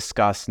of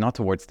disgust, not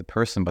towards the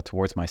person, but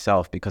towards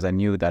myself, because I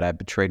knew that I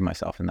betrayed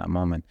myself in that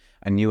moment.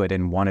 I knew I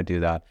didn't want to do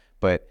that.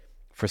 But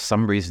for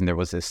some reason, there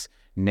was this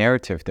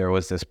narrative, there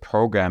was this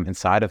program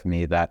inside of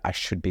me that I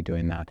should be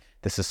doing that.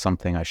 This is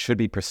something I should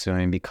be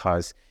pursuing,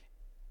 because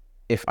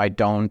if I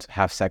don't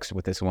have sex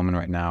with this woman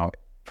right now,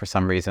 for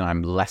some reason,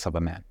 I'm less of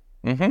a man.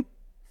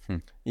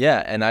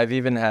 Yeah. And I've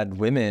even had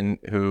women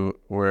who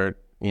were,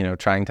 you know,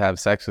 trying to have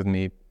sex with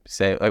me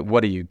say, like,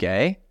 what are you,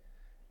 gay?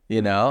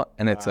 You know?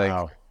 And it's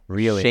like,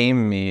 really?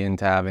 Shame me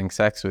into having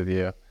sex with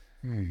you.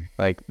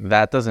 Like,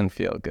 that doesn't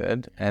feel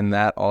good. And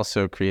that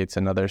also creates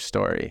another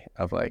story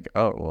of like,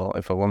 oh, well,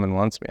 if a woman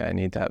wants me, I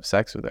need to have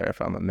sex with her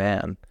if I'm a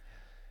man.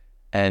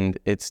 And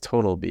it's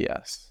total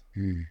BS.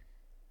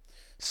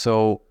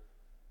 So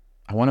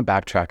I want to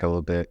backtrack a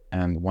little bit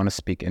and want to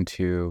speak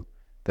into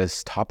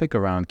this topic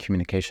around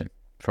communication.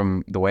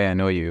 From the way I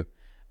know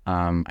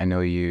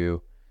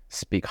you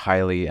speak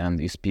highly and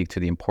you speak to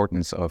the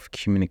importance of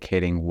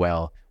communicating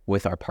well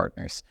with our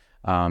partners.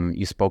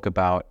 You spoke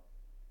about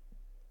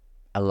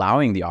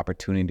allowing the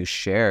opportunity to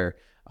share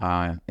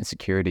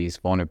insecurities,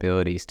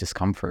 vulnerabilities,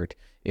 discomfort,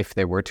 if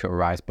they were to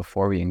arise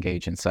before we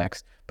engage in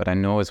sex. But I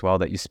know as well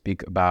that you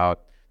speak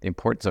about the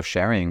importance of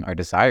sharing our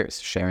desires,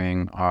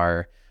 sharing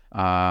our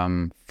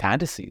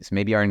fantasies,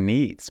 maybe our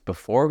needs,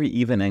 before we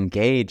even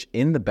engage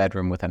in the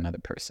bedroom with another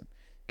person.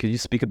 Could you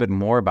speak a bit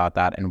more about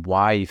that and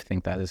why you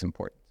think that is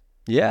important?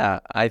 Yeah,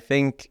 I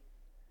think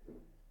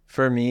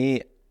for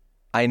me,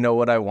 I know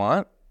what I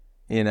want.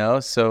 You know,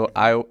 so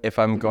if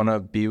I'm going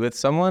to be with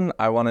someone,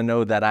 I want to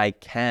know that I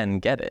can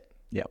get it.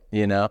 Yeah.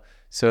 You know,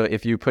 so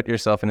if you put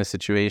yourself in a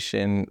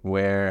situation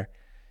where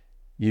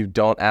you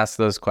don't ask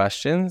those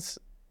questions,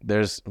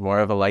 there's more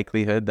of a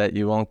likelihood that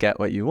you won't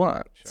get what you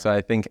want. Sure. So I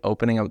think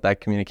opening up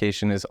that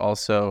communication is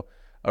also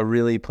a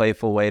really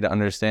playful way to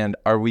understand,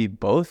 are we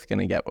both going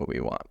to get what we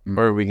want,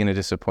 or are we going to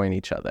disappoint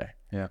each other?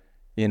 Yeah.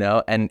 You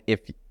know, and if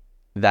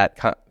that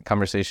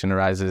conversation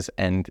arises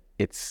and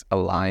it's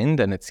aligned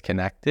and it's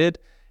connected,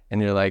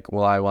 and you're like,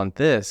 well, I want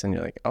this. And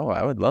you're like, oh,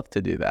 I would love to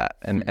do that.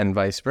 And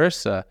vice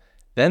versa.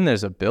 Then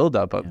there's a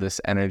buildup of this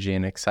energy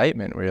and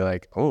excitement where you're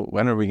like, oh,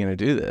 when are we going to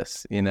do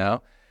this? You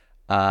know?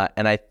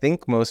 And I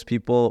think most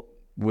people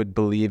would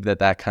believe that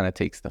that kind of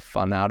takes the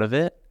fun out of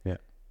it. Yeah.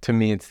 To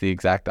me, it's the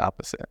exact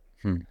opposite.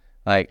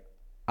 Like,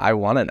 I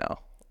want to know.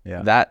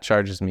 Yeah. That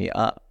charges me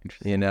up,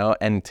 you know?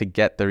 And to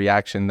get the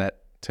reaction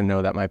to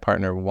know that my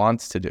partner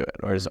wants to do it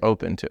or is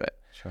open to it.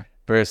 Sure.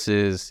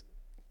 Versus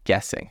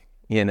guessing,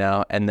 you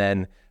know? And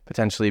then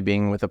potentially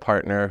being with a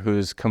partner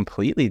who's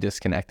completely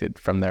disconnected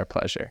from their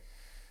pleasure,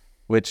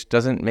 which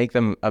doesn't make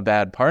them a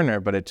bad partner,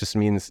 but it just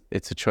means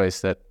it's a choice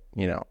that,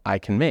 you know, I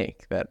can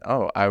make, that,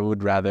 oh, I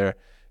would rather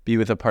be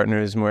with a partner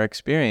who's more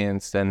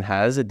experienced and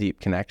has a deep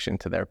connection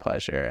to their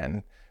pleasure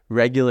and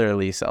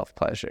regularly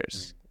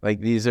self-pleasures. Like,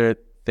 these are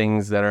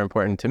things that are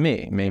important to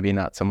me, maybe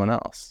not someone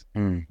else.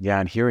 Yeah,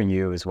 and hearing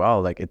you as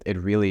well, like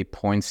it really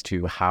points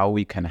to how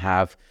we can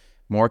have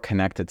more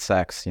connected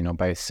sex, you know,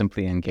 by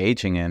simply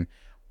engaging in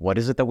what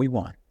is it that we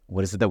want?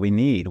 What is it that we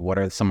need? What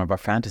are some of our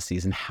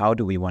fantasies? And how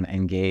do we want to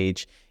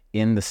engage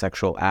in the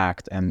sexual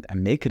act and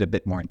make it a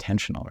bit more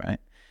intentional, right?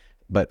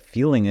 But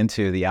feeling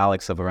into the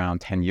Alex of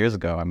around 10 years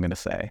ago, I'm going to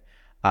say,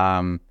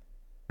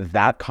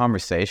 that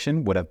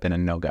conversation would have been a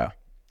no-go.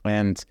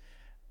 And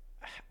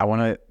I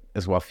want to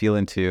as well feel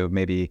into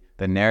maybe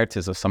the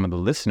narratives of some of the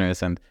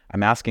listeners. And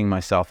I'm asking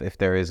myself if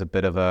there is a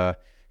bit of a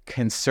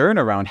concern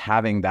around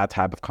having that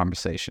type of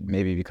conversation,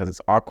 maybe because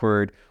it's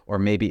awkward, or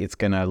maybe it's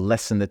going to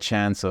lessen the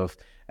chance of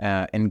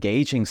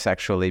engaging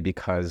sexually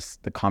because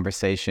the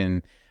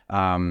conversation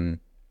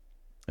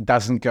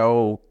doesn't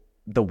go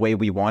the way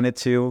we want it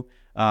to.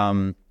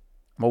 What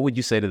would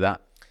you say to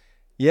that?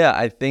 Yeah,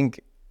 I think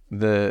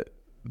the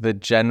the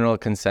general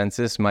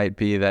consensus might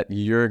be that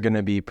you're going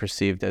to be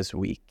perceived as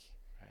weak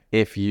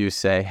if you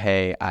say,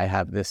 hey, I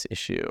have this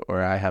issue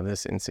or I have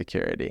this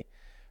insecurity,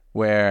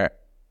 where,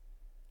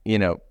 you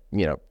know,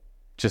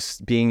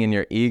 just being in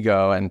your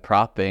ego and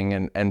propping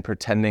and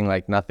pretending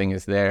like nothing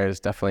is there is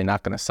definitely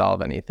not going to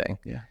solve anything.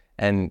 Yeah.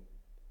 And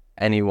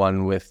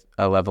anyone with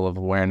a level of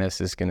awareness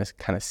is going to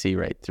kind of see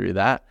right through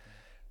that.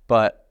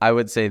 But I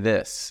would say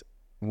this,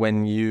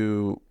 when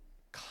you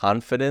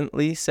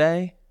confidently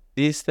say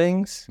these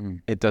things,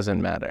 it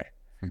doesn't matter,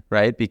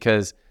 right?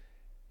 Because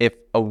if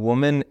a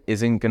woman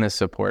isn't going to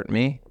support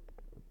me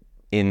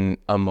in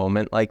a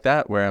moment like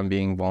that where I'm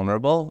being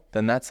vulnerable,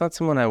 then that's not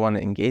someone I want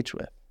to engage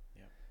with.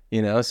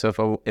 You know,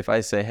 so if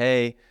I say,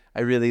 hey,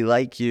 I really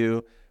like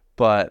you,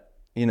 but,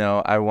 you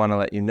know, I want to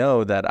let you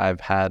know that I've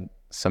had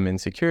some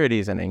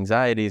insecurities and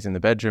anxieties in the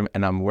bedroom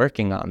and I'm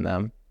working on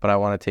them, but I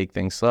want to take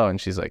things slow.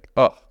 And she's like,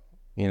 oh,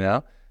 you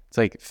know, it's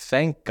like,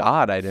 thank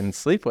God I didn't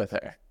sleep with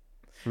her.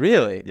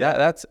 Really?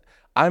 Yeah.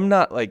 I'm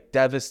not like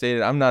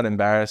devastated. I'm not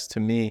embarrassed. To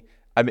me,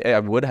 I mean,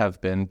 I would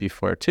have been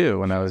before too,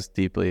 when I was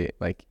deeply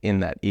like in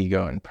that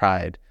ego and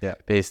pride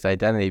based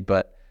identity.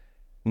 But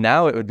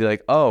now it would be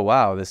like, oh,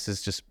 wow, this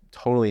is just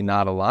totally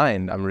not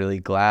aligned. I'm really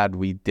glad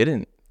we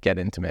didn't get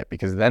intimate,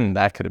 because then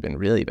that could have been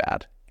really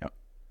bad.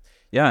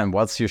 Yeah. And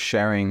whilst you're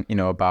sharing, you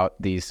know,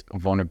 about these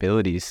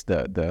vulnerabilities,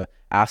 the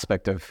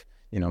aspect of,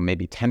 you know,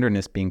 maybe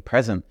tenderness being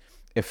present,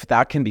 if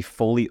that can be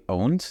fully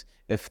owned,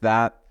 if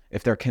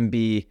there can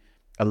be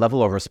a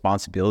level of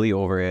responsibility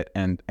over it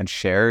and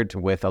shared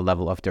with a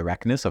level of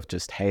directness of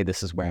just, hey,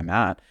 this is where I'm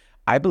at,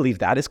 I believe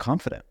that is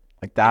confident.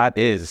 Like that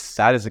is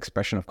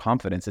expression of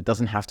confidence. It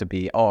doesn't have to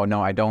be, oh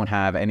no, I don't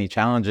have any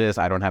challenges,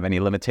 I don't have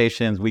any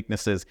limitations,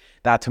 weaknesses.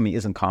 That to me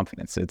isn't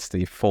confidence. It's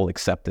the full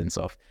acceptance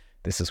of,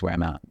 this is where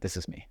I'm at, this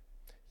is me.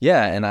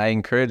 Yeah, and I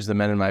encourage the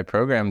men in my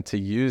program to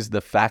use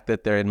the fact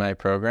that they're in my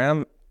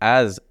program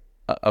as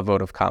a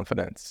vote of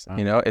confidence.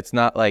 You know, it's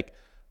not like,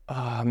 oh,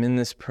 I'm in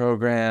this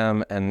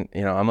program and,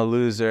 you know, I'm a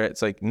loser.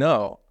 It's like,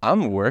 no,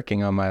 I'm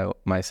working on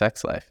my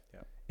sex life.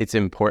 It's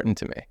important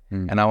to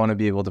me, and I want to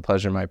be able to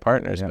pleasure my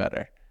partners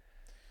better.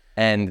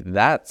 And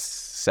that's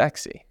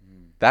sexy.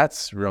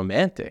 That's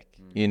romantic.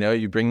 You know,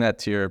 you bring that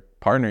to your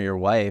partner, your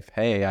wife.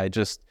 Hey, I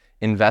just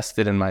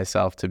invested in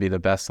myself to be the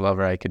best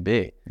lover I could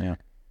be. Yeah.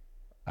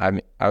 I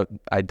mean,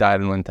 I died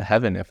and went to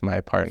heaven if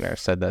my partner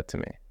said that to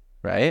me,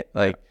 right?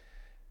 Like,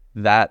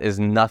 that is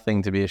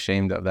nothing to be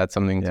ashamed of. That's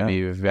something to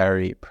be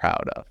very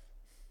proud of.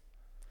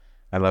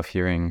 I love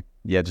hearing,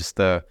 just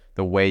the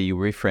way you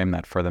reframe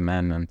that for the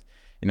men. And,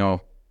 you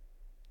know,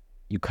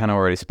 you kind of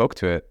already spoke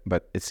to it,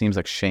 but it seems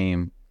like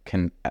shame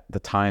can at the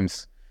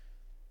times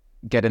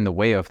get in the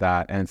way of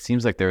that. And it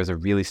seems like there is a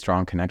really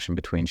strong connection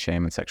between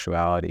shame and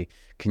sexuality.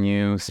 Can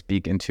you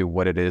speak into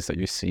what it is that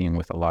you're seeing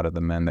with a lot of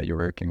the men that you're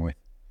working with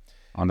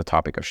on the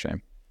topic of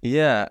shame?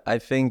 Yeah, I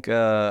think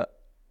a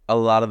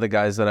lot of the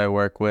guys that I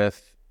work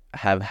with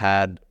have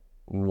had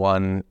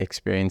one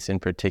experience in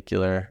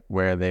particular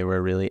where they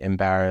were really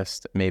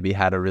embarrassed, maybe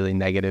had a really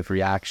negative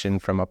reaction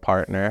from a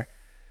partner,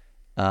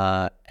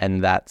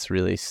 and that's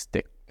really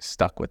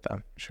stuck with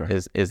them. Sure.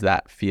 Is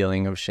that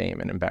feeling of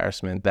shame and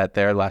embarrassment that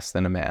they're less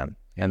than a man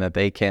and that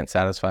they can't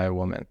satisfy a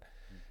woman.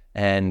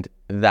 And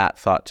that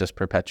thought just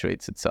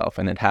perpetuates itself.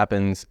 And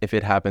if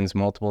it happens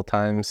multiple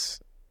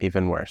times,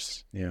 even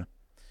worse. Yeah.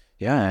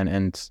 Yeah.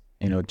 And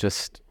you know,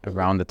 just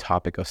around the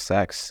topic of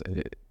sex,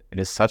 it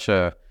is such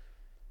a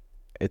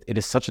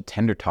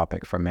tender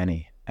topic for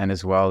many. And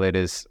as well, it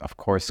is, of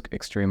course,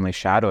 extremely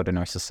shadowed in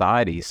our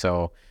society.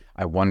 So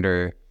I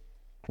wonder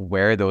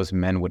where those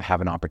men would have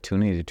an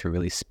opportunity to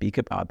really speak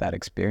about that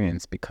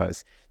experience,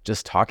 because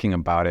just talking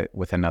about it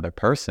with another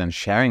person,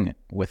 sharing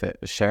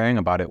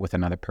about it with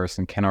another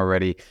person can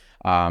already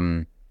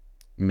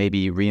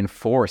maybe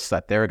reinforce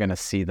that they're going to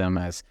see them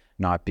as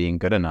not being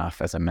good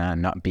enough as a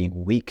man, not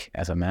being weak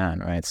as a man,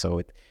 right?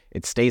 So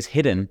it stays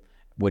hidden,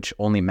 which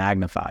only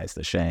magnifies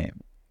the shame.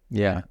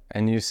 Yeah.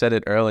 And you said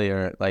it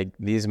earlier, like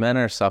these men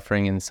are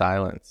suffering in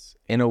silence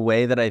in a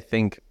way that I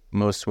think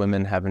most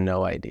women have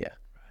no idea.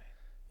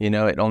 You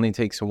know, it only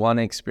takes one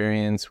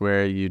experience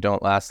where you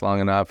don't last long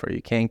enough or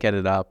you can't get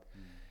it up,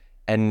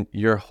 and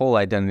your whole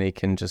identity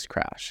can just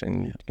crash,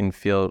 and you can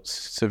feel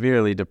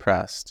severely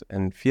depressed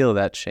and feel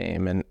that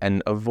shame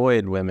and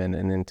avoid women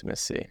and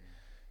intimacy.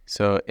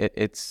 So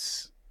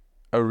it's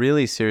a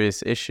really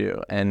serious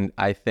issue. And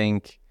I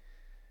think,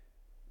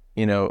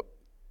 you know,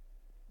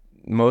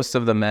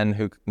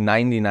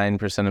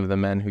 99% of the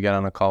men who get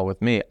on a call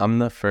with me, I'm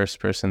the first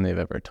person they've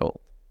ever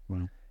told.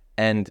 Wow.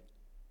 And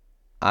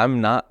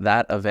I'm not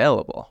that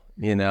available,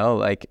 you know,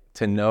 like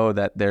to know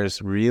that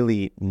there's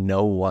really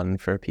no one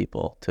for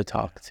people to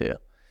talk to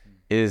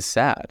is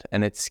sad,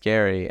 and it's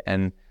scary.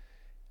 And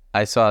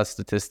I saw a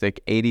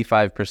statistic,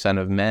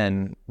 85% of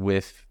men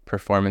with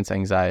performance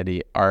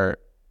anxiety are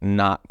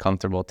not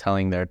comfortable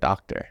telling their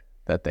doctor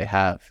that they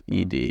have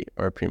ED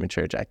or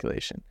premature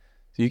ejaculation.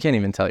 So you can't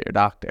even tell your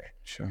doctor.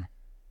 Sure.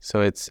 So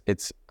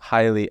it's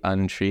highly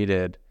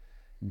untreated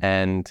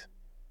and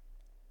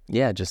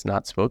just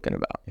not spoken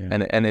about.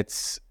 And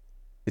it's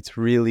it's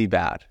really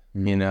bad,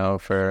 you know,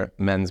 for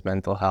men's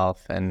mental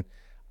health. And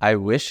I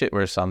wish it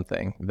were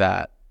something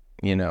that,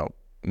 you know,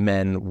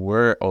 men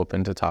were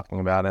open to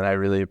talking about. And I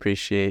really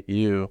appreciate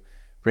you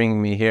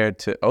bringing me here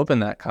to open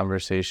that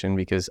conversation,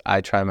 because I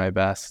try my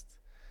best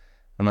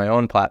on my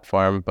own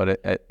platform, but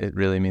it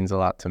really means a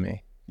lot to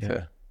me.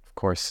 Yeah, of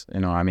course. You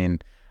know, I mean,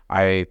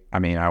 I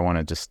want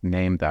to just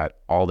name that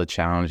all the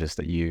challenges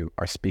that you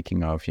are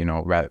speaking of, you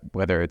know,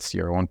 whether it's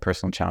your own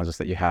personal challenges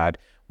that you had,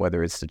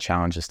 whether it's the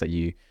challenges that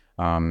you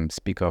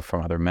speak of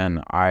from other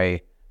men,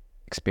 I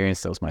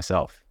experienced those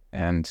myself.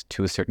 And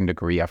to a certain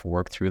degree, I've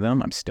worked through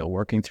them. I'm still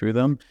working through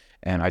them.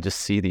 And I just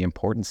see the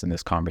importance in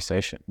this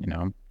conversation, you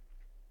know.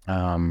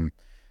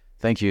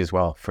 Thank you as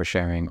well for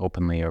sharing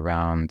openly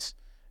around,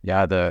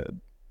 the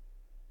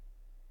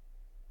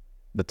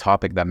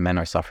topic that men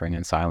are suffering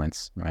in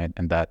silence, right?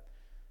 And that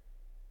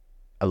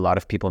a lot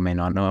of people may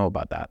not know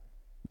about that,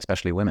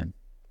 especially women.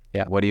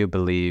 Yeah. What do you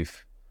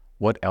believe?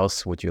 What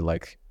else would you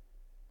like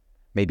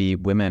maybe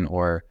women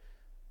or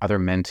other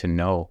men to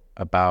know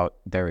about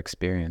their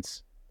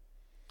experience?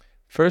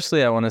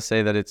 Firstly, I want to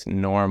say that it's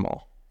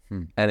normal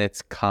and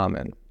it's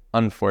common,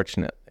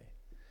 unfortunately.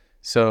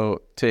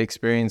 So to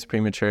experience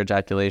premature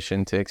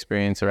ejaculation, to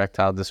experience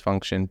erectile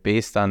dysfunction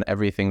based on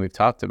everything we've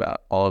talked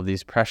about, all of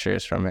these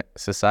pressures from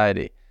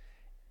society,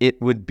 it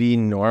would be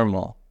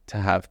normal to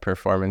have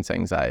performance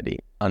anxiety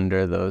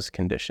under those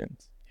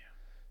conditions. Yeah.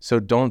 So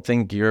don't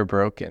think you're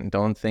broken.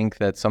 Don't think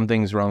that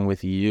something's wrong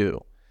with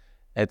you.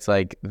 It's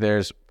like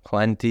there's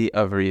plenty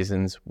of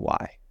reasons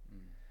why.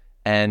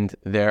 And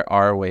there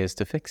are ways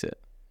to fix it.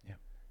 Yeah.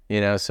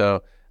 You know,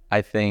 so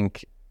I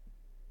think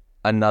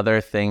another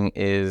thing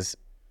is,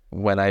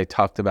 when I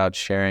talked about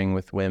sharing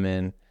with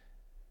women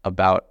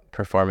about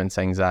performance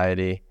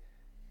anxiety,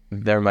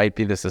 there might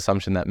be this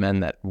assumption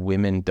that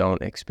women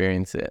don't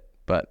experience it,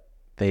 but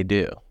they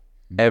do.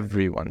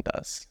 Everyone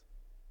does.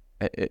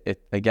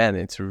 Again,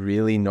 it's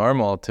really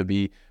normal to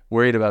be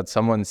worried about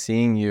someone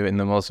seeing you in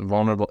the most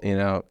vulnerable, you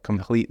know,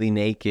 completely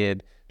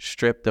naked,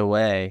 stripped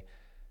away.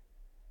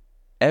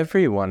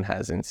 Everyone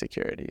has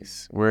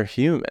insecurities. We're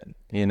human,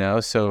 you know,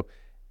 so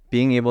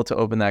being able to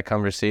open that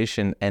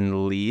conversation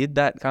and lead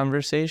that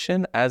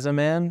conversation as a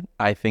man,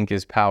 I think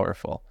is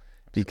powerful,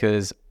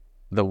 because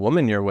the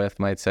woman you're with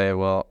might say,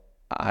 well,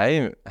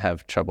 I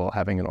have trouble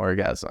having an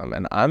orgasm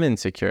and I'm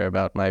insecure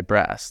about my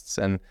breasts.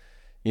 And,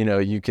 you know,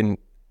 you can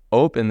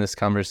open this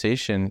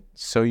conversation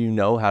so you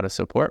know how to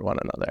support one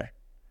another.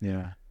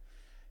 Yeah.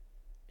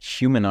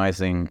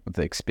 Humanizing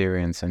the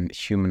experience and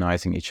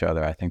humanizing each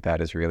other, I think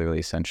that is really,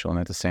 really essential. And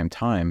at the same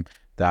time,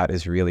 that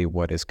is really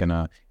what is going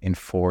to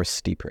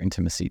enforce deeper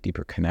intimacy,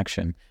 deeper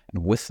connection,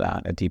 and with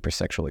that, a deeper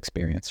sexual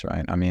experience,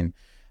 right? I mean,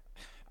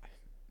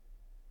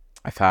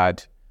 I've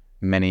had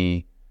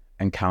many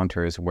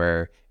encounters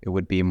where it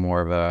would be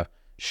more of a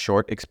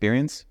short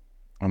experience,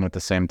 and at the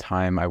same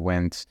time, I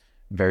went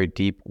very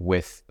deep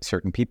with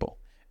certain people,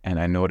 and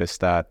I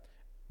noticed that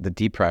the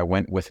deeper I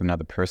went with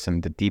another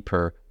person, the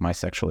deeper my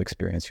sexual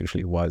experience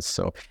usually was.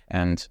 So,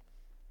 and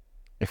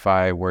if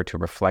I were to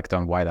reflect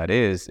on why that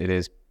is, it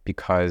is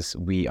because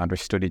we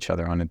understood each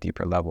other on a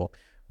deeper level.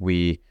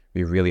 We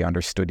really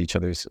understood each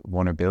other's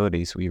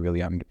vulnerabilities. We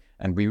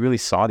really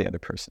saw the other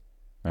person.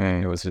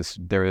 Right?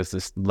 There was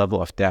this level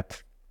of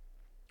depth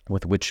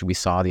with which we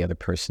saw the other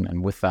person,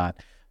 and with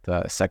that,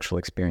 the sexual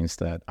experience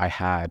that I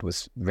had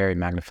was very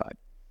magnified.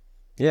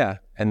 Yeah,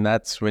 and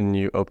that's when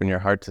you open your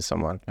heart to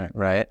someone,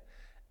 right?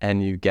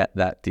 And you get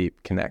that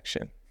deep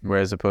connection.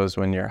 Whereas opposed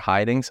when you're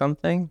hiding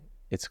something,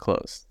 it's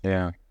closed.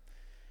 Yeah.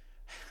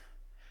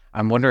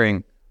 I'm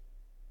wondering,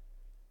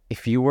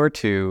 if you were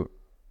to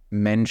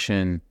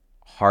mention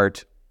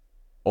heart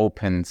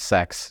open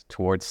sex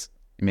towards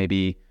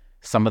maybe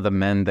some of the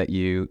men that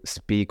you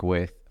speak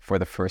with for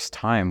the first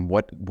time,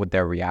 what would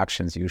their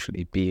reactions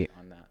usually be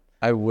on that?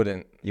 I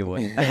wouldn't. You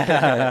wouldn't.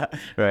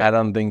 Right. I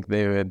don't think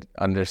they would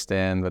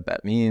understand what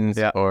that means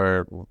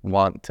or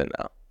want to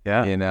know.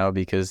 Yeah. You know,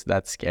 because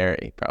that's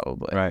scary,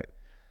 probably. Right.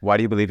 Why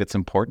do you believe it's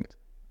important?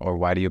 Or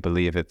why do you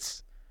believe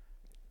it's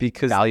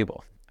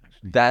valuable?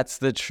 That's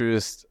the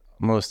truest,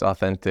 most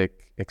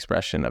authentic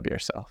expression of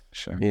yourself.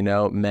 Sure. You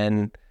know,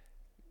 men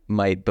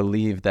might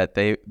believe that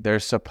they're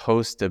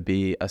supposed to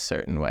be a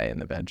certain way in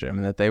the bedroom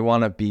and that they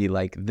want to be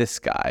like this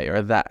guy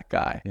or that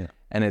guy. Yeah.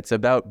 And it's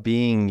about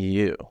being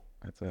you.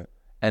 That's it.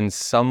 And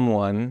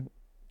someone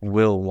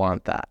will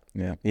want that.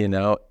 Yeah. You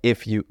know,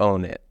 if you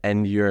own it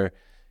and you're,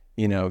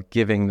 you know,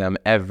 giving them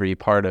every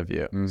part of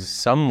you,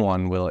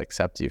 someone will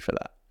accept you for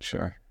that.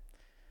 Sure.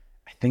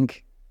 I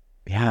think,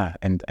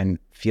 and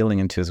feeling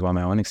into as well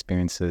my own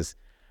experiences,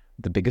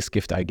 the biggest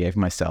gift I gave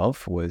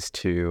myself was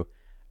to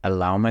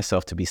allow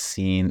myself to be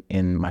seen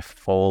in my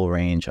full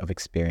range of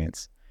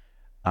experience.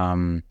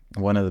 One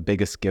of the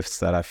biggest gifts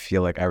that I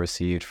feel like I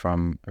received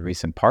from a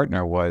recent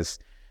partner was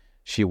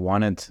she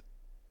wanted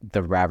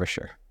the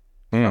ravisher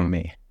from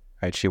me,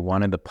 right? She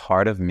wanted the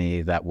part of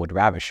me that would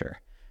ravish her.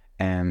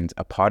 And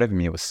a part of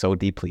me was so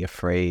deeply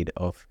afraid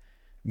of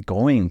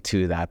going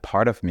to that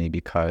part of me,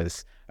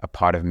 because a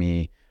part of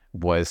me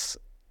was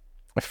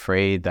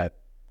afraid that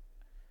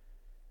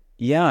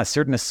yeah,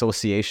 certain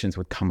associations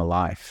would come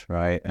alive,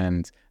 right?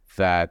 And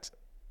that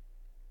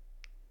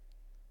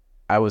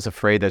I was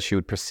afraid that she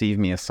would perceive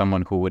me as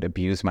someone who would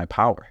abuse my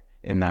power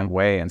in that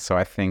way. And so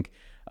I think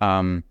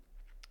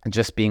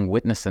just being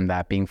witnessed in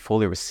that, being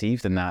fully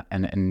received in that,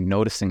 and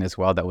noticing as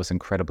well that was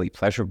incredibly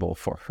pleasurable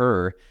for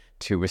her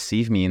to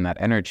receive me in that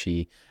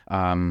energy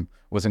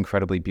was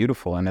incredibly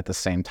beautiful. And at the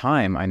same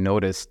time, I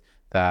noticed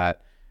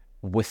that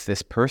with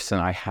this person,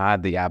 I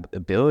had the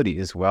ability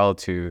as well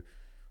to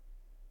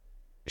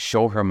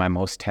show her my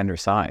most tender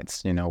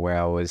sides, you know, where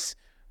I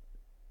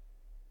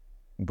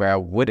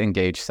would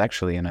engage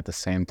sexually, and at the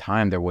same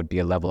time there would be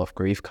a level of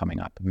grief coming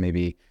up,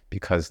 maybe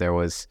because there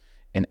was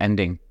an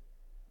ending,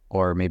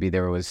 or maybe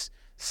there was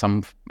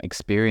some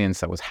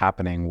experience that was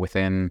happening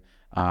within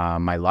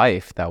my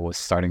life that was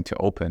starting to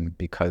open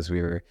because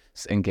we were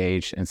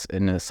engaged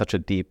in such a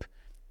deep,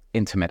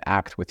 intimate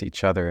act with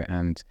each other.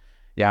 And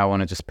yeah, I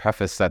want to just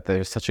preface that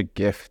there's such a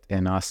gift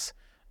in us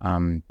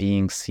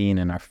being seen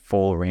in our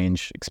full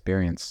range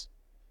experience.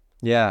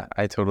 Yeah,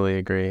 I totally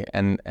agree.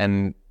 And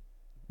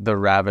the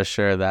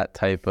ravisher, that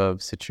type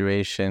of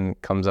situation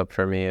comes up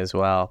for me as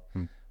well,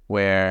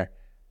 where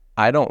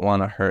I don't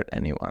want to hurt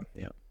anyone,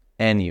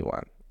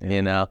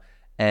 you know,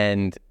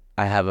 and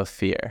I have a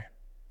fear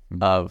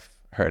of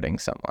hurting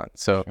someone.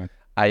 So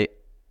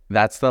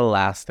that's the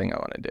last thing I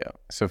want to do.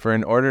 So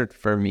in order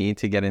for me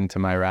to get into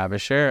my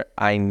ravisher,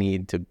 I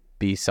need to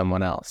be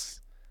someone else.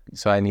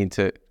 So I need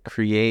to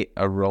create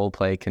a role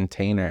play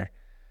container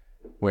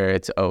where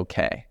it's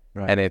okay.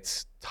 Right. And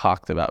it's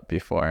talked about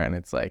before, and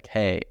it's like,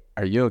 hey,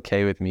 are you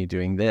okay with me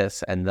doing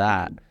this and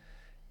that?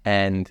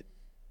 And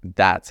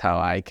that's how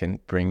I can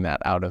bring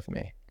that out of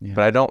me. Yeah.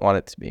 But I don't want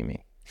it to be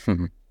me.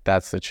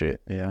 That's the truth.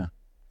 Yeah.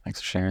 Thanks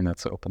for sharing that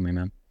so openly,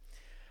 man.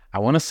 I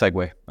want to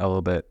segue a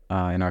little bit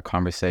in our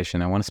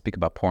conversation. I want to speak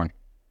about porn,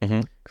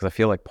 because I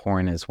feel like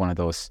porn is one of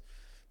those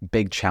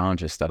big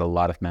challenges that a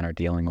lot of men are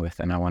dealing with.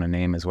 And I want to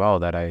name as well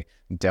that I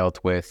dealt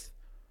with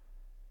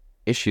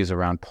issues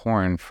around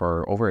porn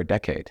for over a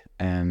decade,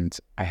 and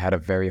I had a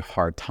very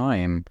hard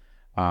time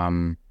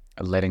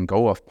letting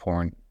go of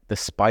porn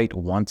despite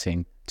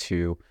wanting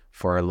to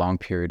for a long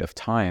period of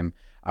time.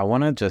 I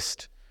want to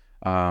just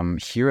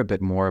hear a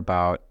bit more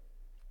about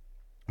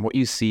what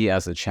you see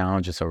as the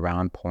challenges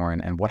around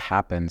porn and what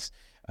happens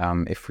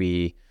if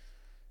we,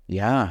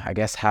 I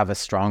guess, have a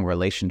strong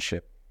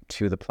relationship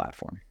to the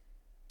platform.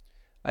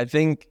 I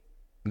think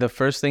the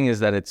first thing is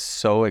that it's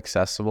so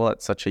accessible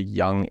at such a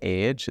young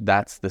age.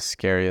 That's the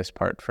scariest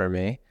part for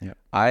me. Yeah.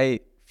 I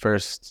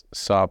first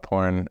saw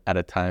porn at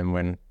a time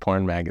when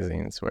porn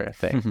magazines were a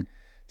thing.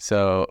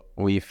 So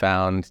we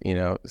found,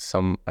 a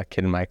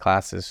kid in my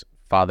class's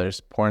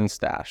father's porn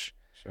stash.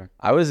 Sure.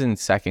 I was in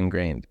second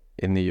grade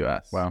in the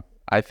US. Wow.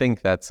 I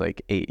think that's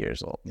like 8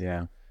 years old.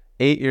 Yeah.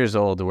 8 years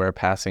old, we're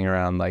passing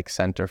around like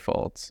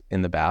centerfolds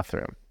in the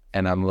bathroom,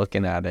 and I'm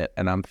looking at it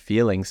and I'm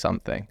feeling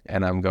something,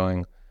 and I'm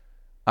going,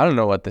 I don't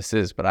know what this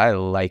is, but I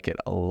like it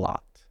a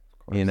lot,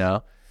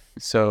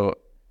 So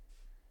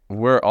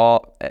we're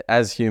all,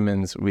 as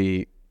humans,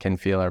 we can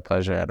feel our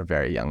pleasure at a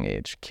very young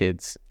age.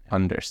 Kids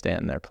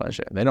understand their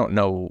pleasure. They don't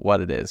know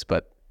what it is,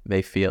 but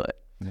they feel it.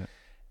 Yeah.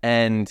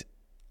 And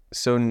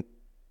so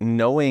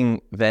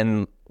knowing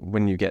then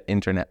when you get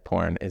internet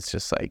porn, it's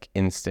just like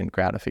instant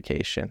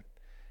gratification.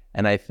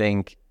 And I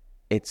think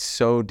it's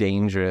so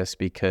dangerous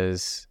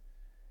because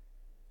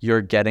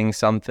you're getting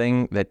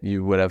something that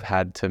you would have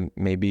had to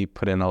maybe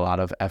put in a lot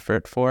of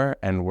effort for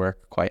and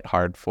work quite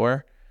hard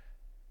for.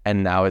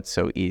 And now it's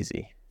so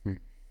easy.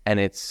 And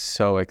it's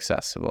so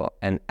accessible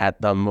and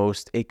at the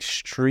most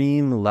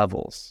extreme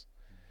levels.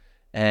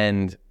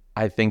 And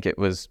I think it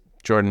was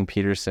Jordan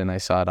Peterson, I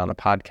saw it on a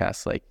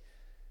podcast, like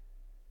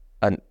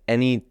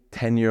any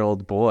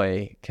 10-year-old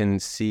boy can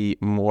see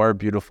more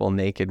beautiful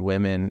naked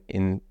women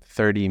in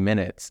 30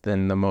 minutes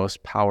than the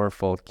most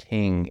powerful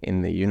king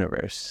in the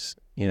universe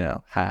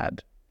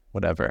had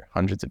whatever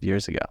hundreds of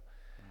years ago.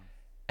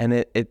 And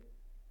it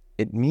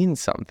means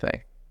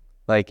something.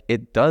 Like,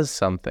 it does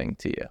something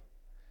to you,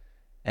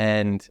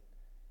 and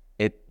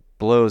it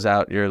blows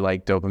out your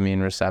like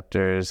dopamine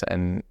receptors,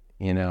 and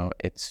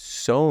it's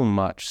so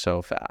much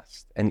so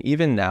fast. And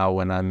even now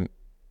when I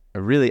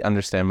really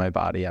understand my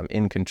body, I'm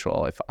in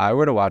control. If I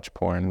were to watch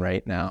porn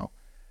right now,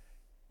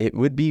 it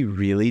would be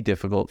really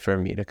difficult for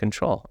me to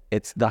control.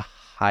 It's the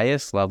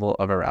highest level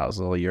of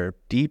arousal, your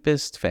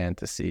deepest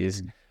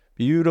fantasies,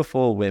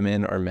 beautiful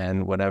women or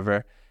men,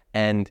 whatever.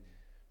 And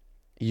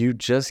you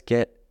just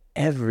get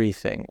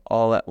everything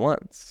all at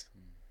once.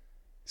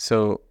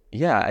 So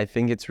yeah, I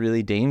think it's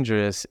really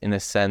dangerous in a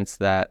sense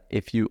that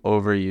if you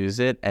overuse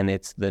it and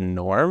it's the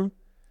norm,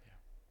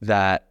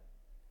 that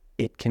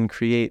it can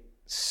create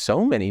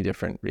so many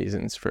different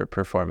reasons for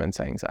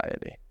performance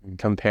anxiety,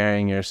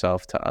 comparing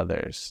yourself to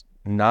others.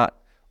 Not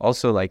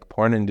also like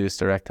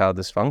porn-induced erectile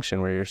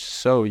dysfunction, where you're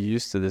so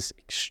used to this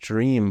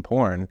extreme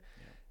porn,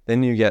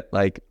 then you get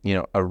like,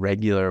 a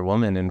regular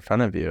woman in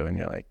front of you and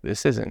you're like,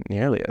 this isn't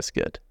nearly as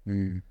good.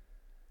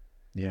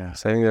 Yeah.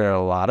 So I think there are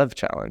a lot of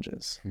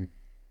challenges.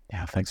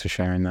 Yeah, thanks for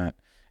sharing that.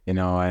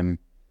 I'm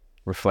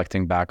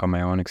reflecting back on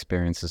my own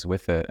experiences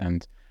with it.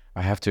 And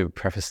I have to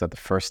preface that the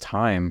first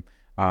time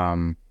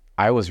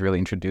I was really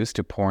introduced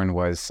to porn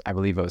was, I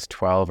believe I was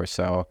 12 or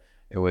so.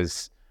 It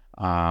was,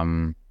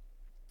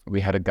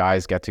 we had a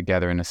guys get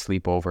together in a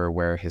sleepover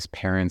where his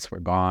parents were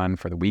gone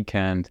for the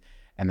weekend.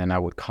 And then I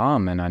would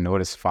come and I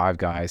noticed 5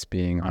 guys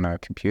being on a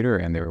computer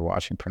and they were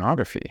watching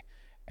pornography.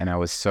 And I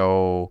was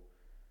so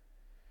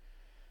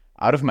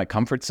out of my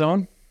comfort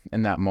zone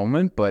in that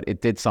moment, but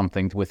it did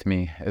something with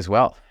me as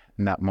well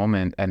in that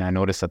moment. And I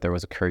noticed that there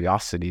was a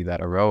curiosity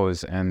that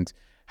arose, and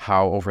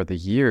how over the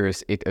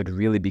years it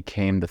really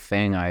became the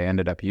thing I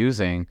ended up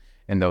using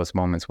in those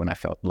moments when I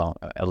felt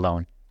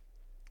alone.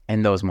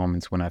 In those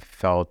moments when I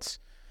felt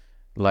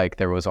like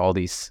there was all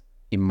these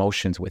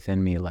emotions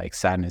within me, like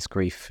sadness,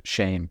 grief,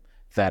 shame,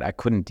 that I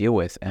couldn't deal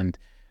with. And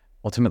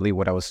ultimately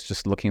what I was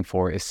just looking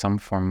for is some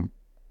form,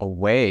 a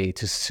way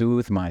to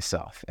soothe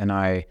myself. And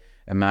I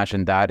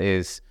imagine that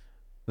is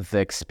the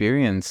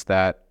experience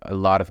that a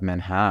lot of men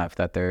have,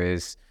 that there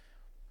is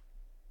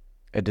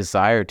a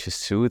desire to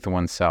soothe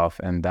oneself,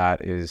 and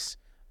that is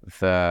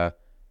the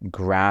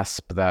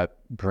grasp that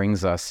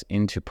brings us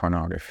into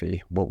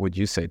pornography. What would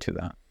you say to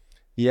that?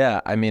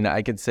 Yeah, I mean,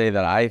 I could say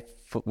that I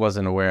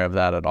wasn't aware of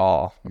that at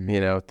all,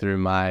 through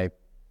my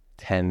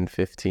 10,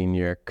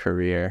 15-year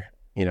career,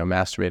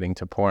 masturbating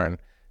to porn.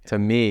 To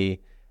me,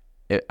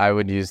 I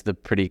would use the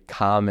pretty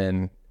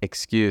common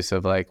excuse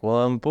of like,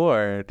 well, I'm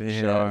bored.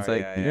 It's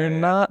like, you're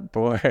not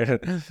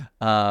bored.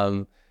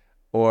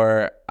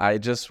 Or I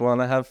just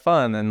want to have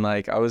fun, and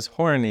like I was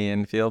horny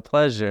and feel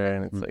pleasure.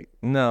 And it's like,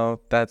 no,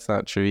 that's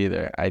not true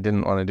either. I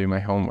didn't want to do my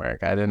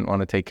homework. I didn't want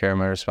to take care of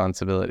my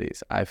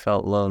responsibilities. I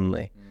felt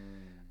lonely.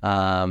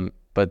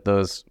 But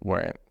those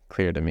weren't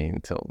clear to me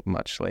until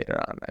much later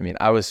on. I mean,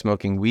 I was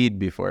smoking weed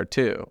before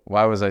too.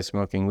 Why was I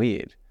smoking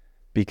weed?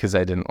 Because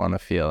I didn't want to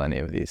feel any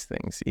of these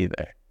things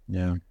either.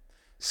 Yeah.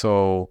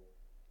 So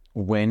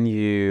when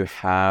you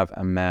have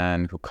a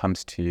man who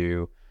comes to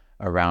you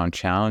around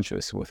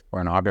challenges with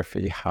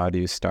pornography, how do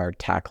you start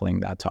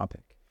tackling that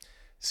topic?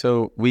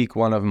 So week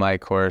 1 of my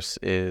course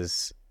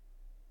is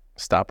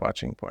stop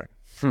watching porn.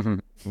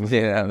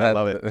 I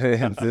love it.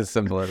 It's as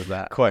simple as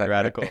that. Quite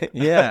radical.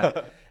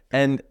 Yeah.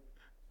 And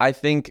I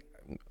think,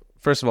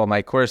 first of all,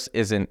 my course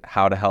isn't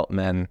how to help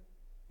men,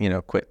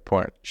 quit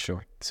porn.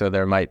 Sure. So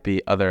there might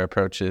be other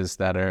approaches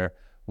that are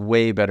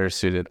way better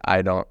suited.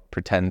 I don't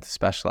pretend to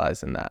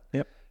specialize in that.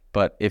 Yep.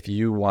 But if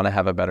you want to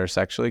have a better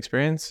sexual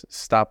experience,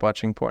 stop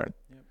watching porn.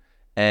 Yep.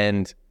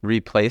 And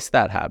replace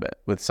that habit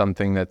with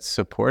something that's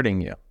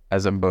supporting you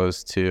as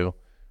opposed to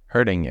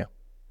hurting you.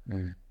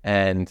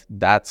 And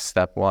that's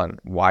step 1.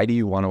 Why do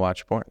you want to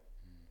watch porn?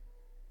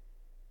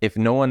 If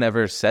no one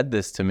ever said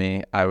this to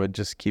me, I would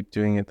just keep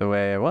doing it the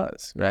way I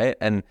was, right?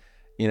 And,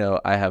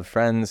 I have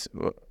friends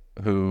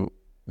who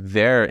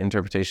their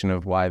interpretation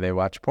of why they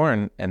watch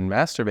porn and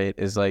masturbate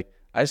is like,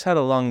 I just had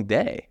a long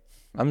day.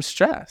 I'm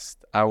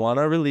stressed. I want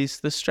to release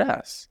the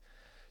stress.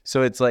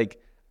 So it's like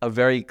a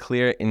very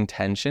clear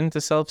intention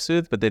to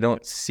self-soothe, but they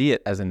don't see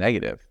it as a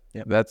negative.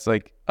 Yep. That's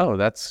like, oh,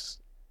 that's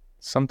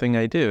something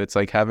I do. It's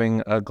like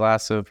having a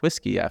glass of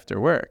whiskey after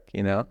work,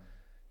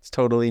 It's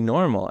totally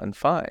normal and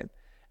fine.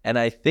 And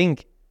I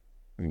think,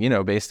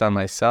 based on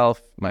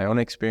myself, my own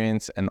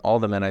experience, and all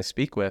the men I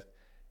speak with,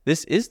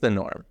 this is the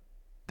norm,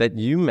 that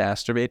you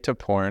masturbate to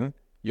porn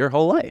your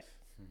whole life.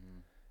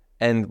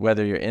 And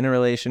whether you're in a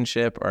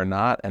relationship or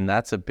not, and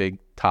that's a big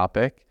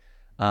topic,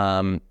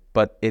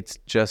 but it's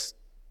just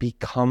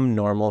become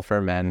normal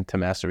for men to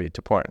masturbate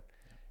to porn.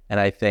 And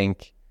I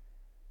think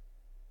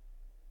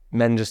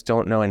men just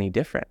don't know any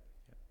different.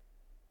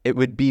 It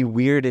would be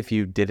weird if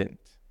you didn't,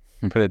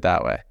 put it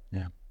that way.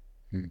 Yeah.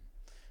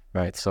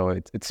 Right. So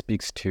it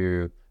speaks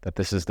to that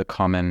this is the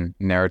common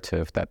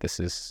narrative, that this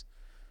is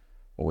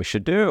what we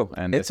should do.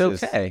 And it's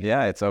okay.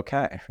 It's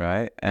okay.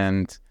 Right.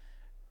 And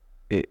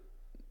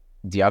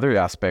the other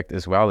aspect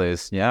as well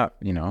is,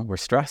 we're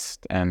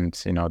stressed, and,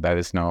 that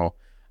is no,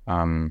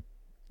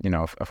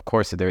 of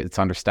course, it's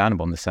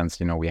understandable in the sense,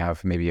 we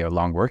have maybe a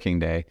long working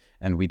day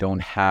and we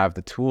don't have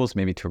the tools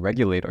maybe to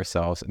regulate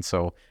ourselves. And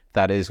so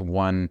that is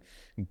one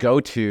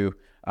go-to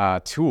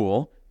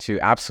tool to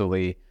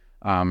absolutely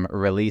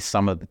release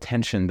some of the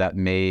tension that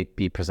may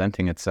be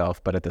presenting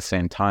itself, but at the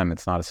same time,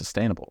 it's not a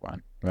sustainable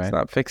one, right? It's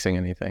not fixing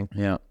anything.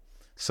 Yeah.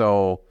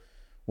 So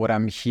what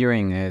I'm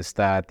hearing is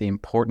that the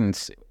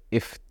importance,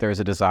 if there's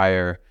a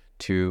desire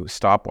to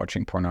stop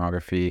watching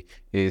pornography,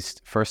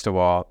 is first of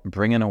all,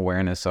 bring an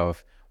awareness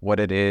of what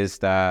it is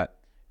why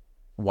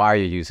are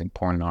you using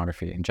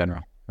pornography in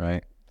general,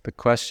 right? The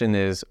question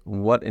is,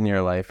 what in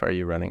your life are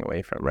you running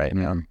away from right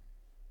now?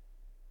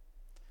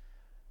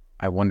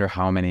 I wonder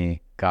how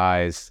many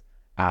guys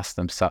ask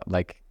themselves,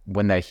 like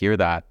when they hear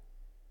that,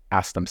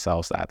 ask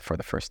themselves that for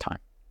the first time.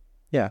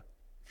 Yeah.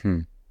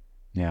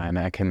 Yeah, and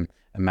I can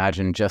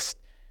imagine just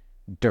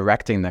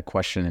directing that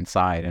question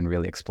inside and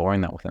really exploring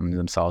that with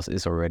themselves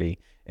is already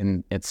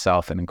in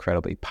itself an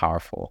incredibly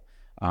powerful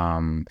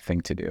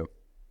thing to do.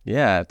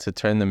 Yeah, to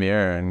turn the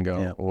mirror and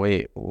go,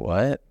 wait,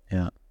 what?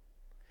 Yeah.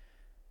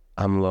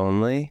 I'm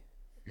lonely.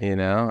 you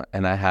know,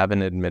 and I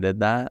haven't admitted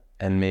that,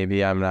 and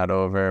maybe I'm not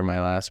over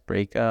my last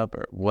breakup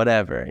or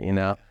whatever, you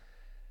know,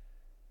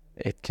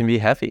 it can be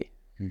heavy.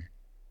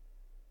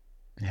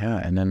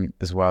 Yeah, and then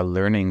as well,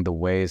 learning the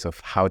ways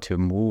of how to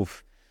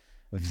move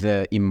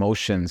the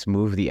emotions,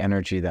 move the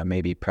energy that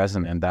may be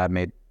present, and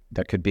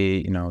that could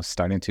be, you know,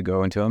 starting to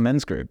go into a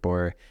men's group,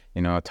 or,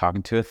 you know,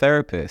 talking to a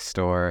therapist,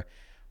 or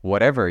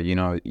whatever, you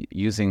know,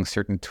 using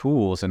certain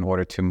tools in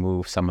order to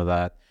move some of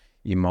that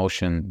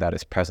emotion that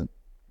is present.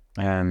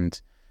 And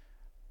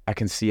I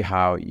can see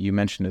how you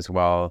mentioned as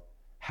well,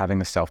 having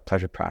a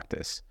self-pleasure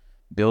practice,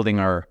 building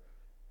a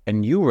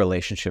new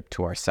relationship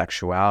to our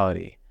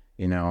sexuality,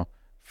 you know,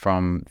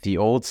 from the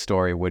old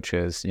story, which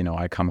is, you know,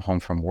 I come home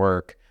from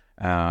work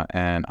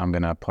and I'm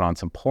going to put on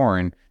some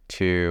porn,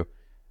 to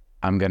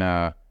I'm going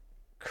to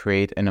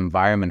create an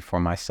environment for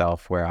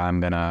myself where I'm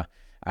going to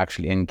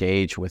actually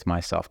engage with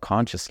myself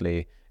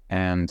consciously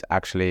and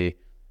actually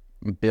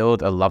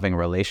build a loving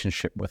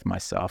relationship with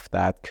myself.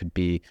 That could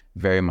be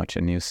very much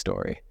a new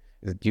story.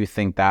 Do you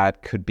think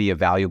that could be a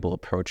valuable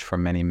approach for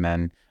many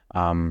men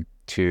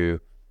to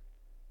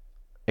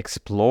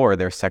explore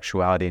their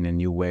sexuality in a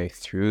new way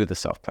through the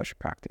self-pleasure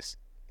practice?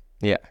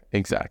 Yeah,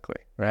 exactly.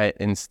 Right.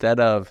 Instead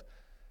of,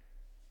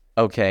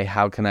 okay,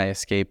 how can I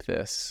escape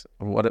this?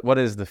 What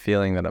is the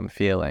feeling that I'm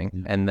feeling?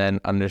 Yeah. And then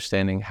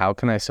understanding, how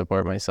can I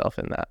support myself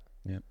in that?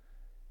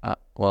 Yeah.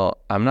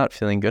 Well, I'm not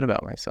feeling good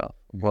about myself.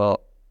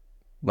 Well,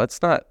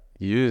 let's not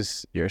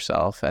use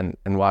yourself and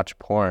watch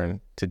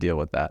porn to deal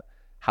with that.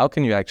 How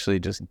can you actually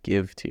just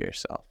give to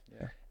yourself?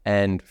 Yeah.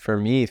 And for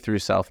me, through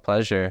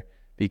self-pleasure,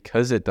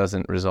 because it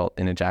doesn't result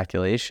in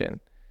ejaculation,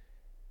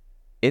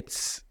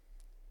 it's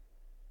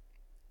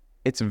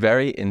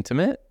very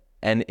intimate,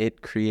 and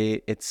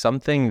it's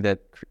something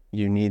that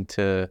you need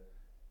to,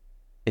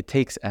 it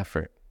takes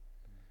effort.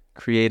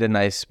 Create a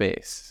nice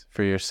space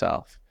for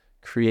yourself.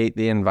 Create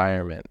the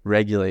environment.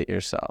 Regulate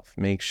yourself.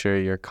 Make sure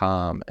you're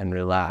calm and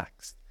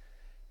relaxed.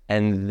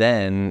 And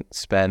then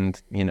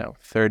spend,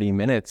 30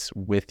 minutes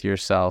with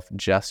yourself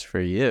just for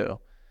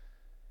you.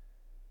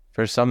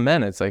 For some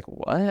men, it's like,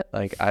 what?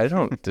 Like, I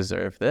don't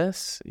deserve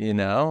this,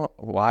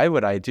 Why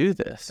would I do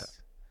this?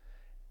 Yeah.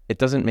 It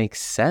doesn't make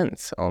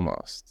sense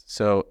almost.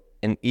 So,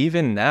 and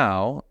even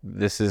now,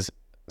 this is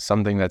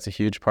something that's a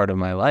huge part of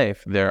my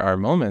life. There are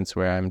moments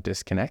where I'm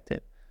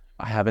disconnected.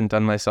 I haven't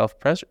done my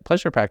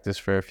self-pleasure practice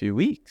for a few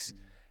weeks.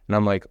 And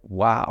I'm like,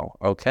 wow,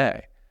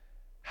 okay.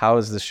 How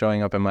is this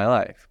showing up in my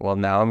life? Well,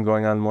 now I'm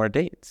going on more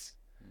dates.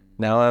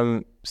 Now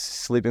I'm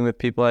sleeping with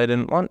people I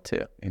didn't want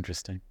to.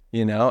 Interesting.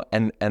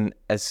 And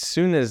as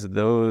soon as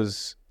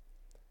those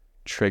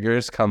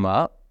triggers come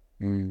up,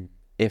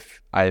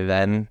 if I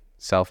then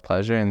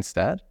self-pleasure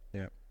instead,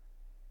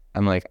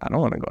 I'm like, I don't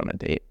want to go on a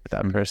date with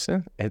that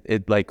person.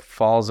 It like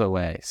falls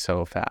away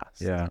so fast.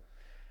 Yeah.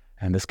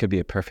 And this could be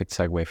a perfect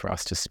segue for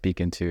us to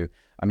speak into,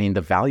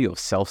 the value of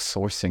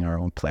self-sourcing our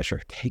own pleasure,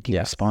 taking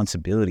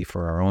responsibility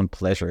for our own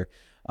pleasure,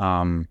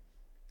 and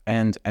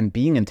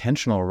being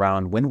intentional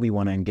around when we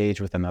want to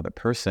engage with another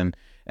person.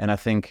 And I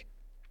think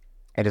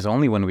it is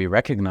only when we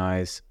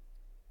recognize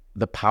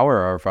the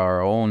power of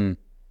our own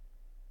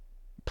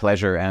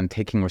pleasure and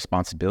taking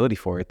responsibility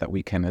for it that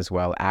we can as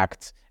well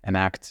act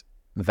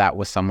that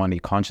with somebody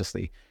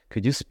consciously.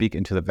 Could you speak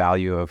into the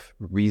value of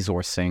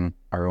resourcing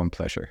our own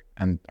pleasure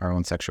and our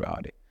own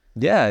sexuality?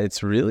 Yeah,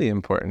 it's really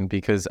important,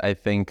 because I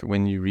think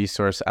when you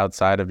resource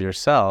outside of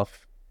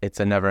yourself,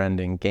 it's a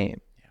never-ending game.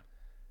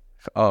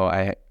 Yeah. Oh,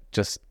 I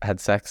just had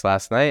sex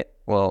last night.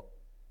 Well,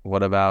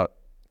 what about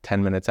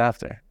 10 minutes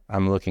after?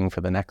 I'm looking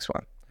for the next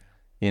one,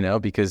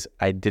 because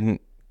I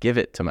didn't give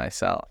it to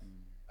myself.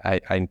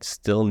 I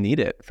still need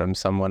it from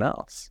someone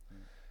else.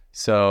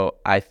 So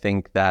I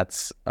think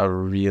that's a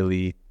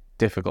really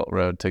difficult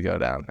road to go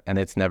down, and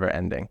it's never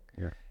ending.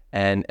 Yeah.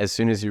 And as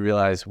soon as you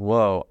realize,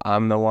 whoa,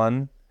 I'm the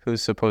one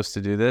who's supposed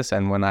to do this,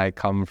 and when I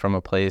come from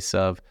a place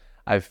of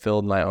I've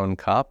filled my own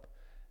cup,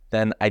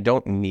 then I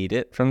don't need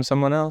it from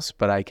someone else,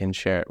 but I can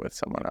share it with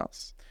someone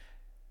else.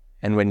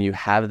 And when you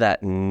have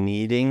that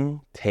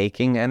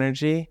taking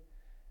energy,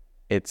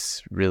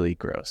 it's really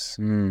gross.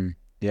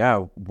 Yeah.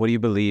 What do you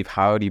believe?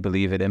 How do you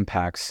believe it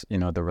impacts,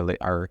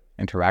 our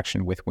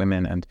interaction with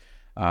women? And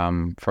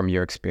from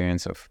your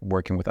experience of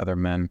working with other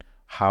men,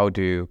 how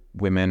do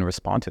women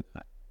respond to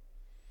that?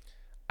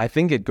 I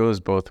think it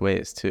goes both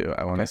ways too.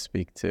 I want to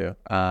speak to.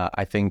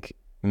 I think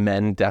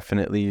men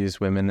definitely use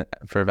women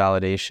for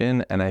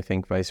validation, and I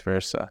think vice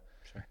versa.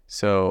 Sure.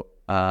 So,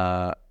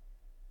 I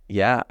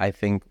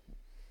think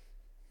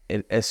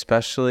it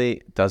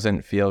especially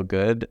doesn't feel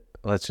good.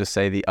 Let's just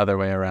say the other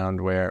way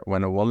around, where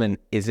when a woman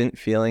isn't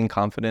feeling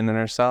confident in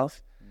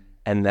herself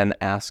and then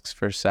asks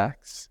for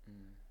sex,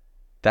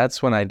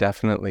 that's when I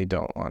definitely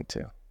don't want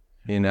to.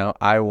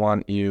 I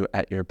want you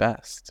at your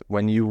best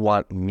when you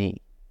want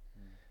me,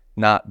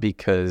 not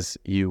because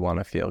you want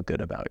to feel good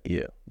about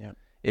you. Yeah.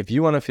 If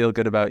you want to feel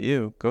good about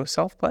you, go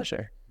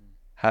self-pleasure.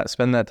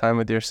 Spend that time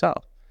with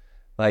yourself.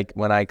 Like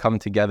when I come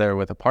together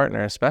with a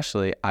partner,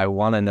 especially, I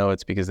want to know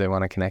it's because they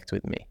want to connect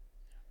with me.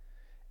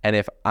 And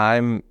if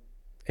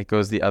it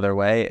goes the other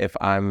way. If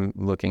I'm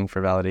looking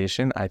for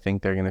validation, I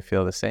think they're going to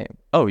feel the same.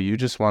 Oh, you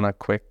just want to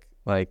quick,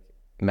 like,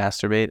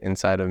 masturbate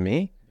inside of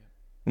me?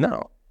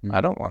 No,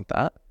 I don't want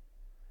that.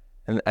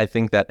 And I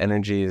think that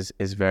energy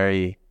is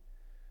very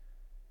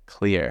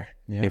clear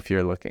if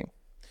you're looking.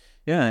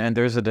 Yeah, and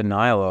there's a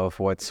denial of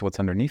what's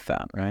underneath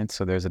that, right?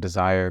 So there's a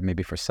desire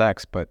maybe for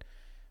sex, but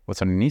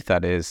what's underneath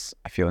that is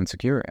I feel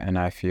insecure and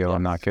I feel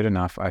I'm not good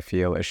enough. I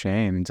feel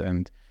ashamed.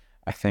 And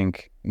I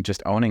think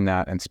just owning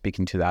that and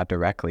speaking to that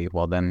directly,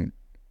 well, then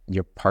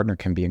your partner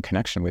can be in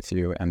connection with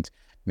you, and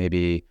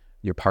maybe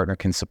your partner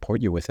can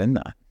support you within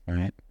that,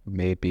 right?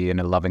 Maybe in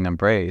a loving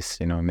embrace,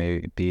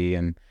 maybe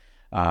in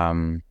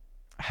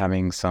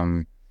having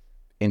some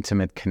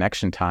intimate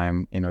connection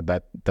time,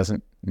 that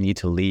doesn't need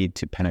to lead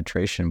to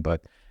penetration,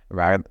 but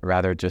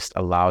rather just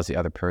allows the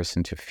other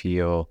person to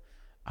feel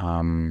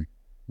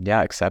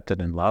accepted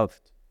and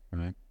loved,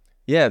 right?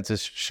 Yeah, to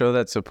show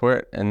that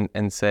support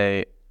and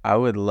say, I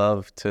would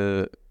love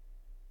to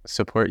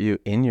support you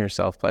in your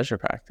self-pleasure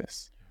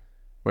practice,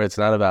 where it's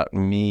not about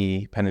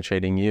me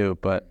penetrating you,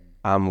 but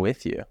I'm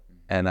with you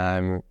and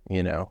I'm,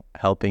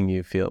 helping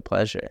you feel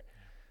pleasure.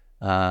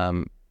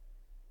 But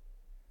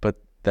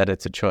that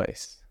it's a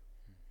choice.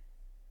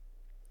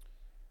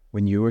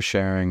 When you were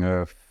sharing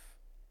of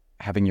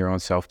having your own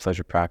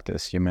self-pleasure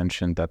practice, you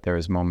mentioned that there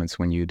is moments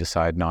when you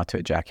decide not to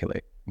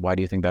ejaculate. Why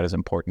do you think that is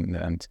important?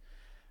 And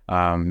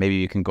maybe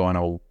you can go on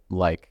a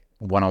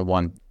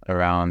one-on-one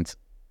around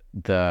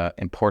the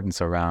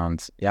importance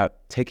around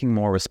taking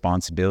more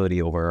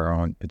responsibility over our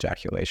own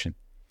ejaculation.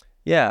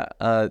 Yeah,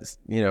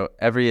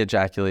 every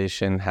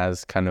ejaculation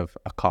has kind of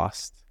a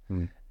cost.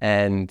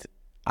 And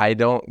I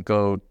don't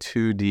go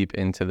too deep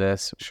into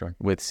this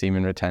with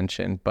semen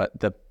retention, but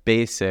the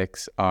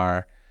basics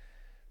are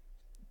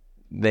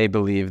they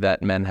believe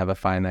that men have a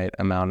finite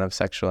amount of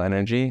sexual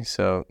energy.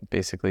 So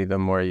basically, the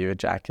more you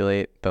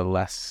ejaculate, the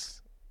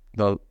less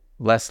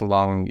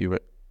long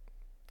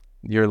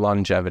your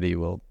longevity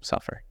will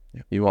suffer.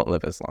 Yeah. You won't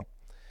live as long.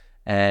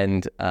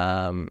 And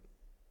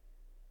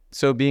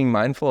so being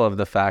mindful of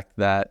the fact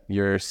that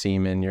your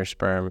semen, your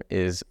sperm,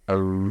 is a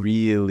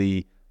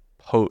really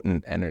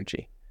potent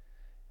energy,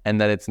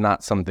 and that it's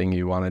not something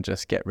you want to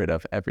just get rid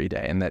of every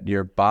day, and that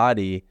your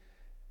body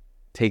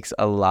takes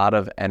a lot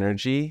of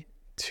energy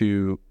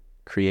to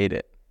create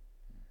it.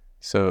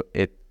 So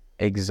it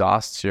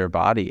exhausts your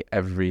body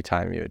every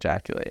time you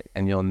ejaculate.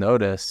 And you'll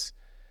notice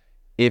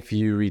if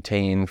you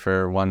retain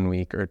for 1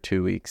 week or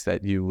 2 weeks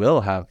that you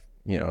will have,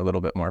 a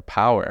little bit more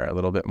power, a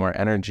little bit more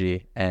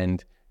energy,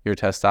 and your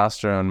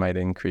testosterone might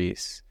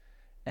increase.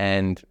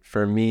 And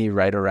for me,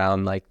 right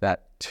around like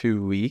that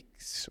 2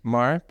 weeks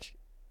mark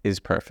is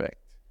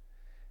perfect.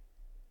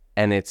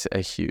 And it's a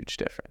huge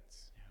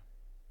difference.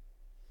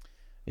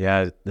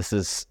 Yeah, this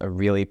is a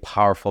really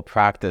powerful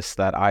practice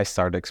that I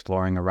started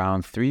exploring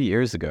around 3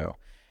 years ago.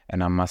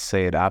 And I must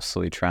say it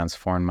absolutely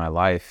transformed my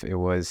life. It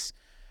was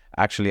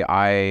actually,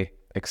 I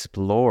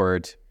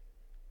explored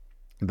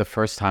the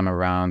first time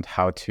around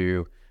how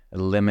to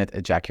limit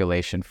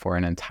ejaculation for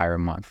an entire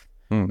month.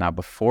 Now,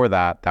 before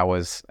that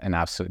was an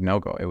absolute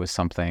no-go. It was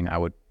something I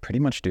would pretty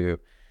much do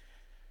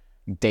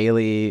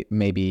daily,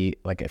 maybe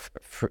like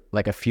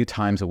a few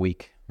times a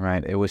week,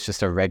 right? It was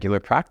just a regular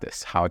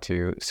practice, how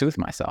to soothe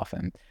myself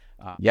and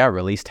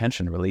release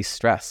tension, release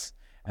stress.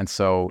 And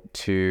so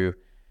to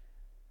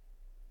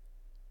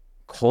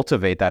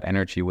cultivate that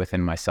energy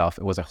within myself,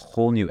 it was a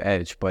whole new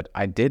edge. But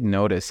I did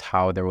notice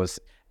how there was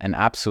an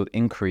absolute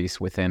increase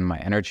within my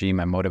energy,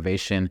 my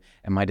motivation,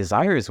 and my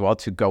desire as well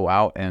to go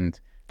out and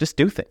just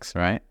do things,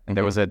 right? And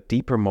there was a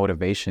deeper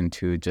motivation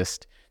to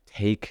just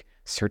take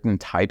certain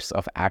types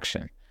of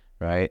action,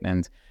 right?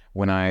 And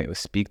when I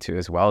speak to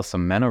as well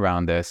some men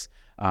around this,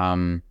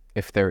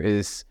 if there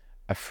is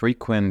a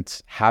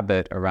frequent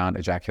habit around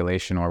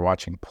ejaculation or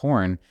watching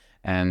porn,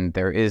 and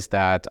there is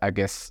that, I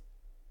guess,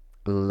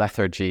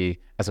 lethargy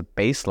as a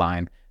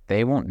baseline,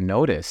 they won't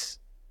notice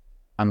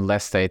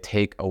unless they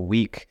take a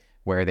week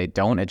where they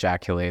don't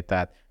ejaculate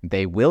that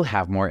they will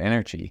have more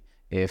energy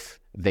if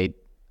they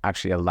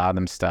actually allow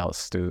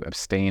themselves to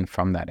abstain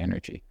from that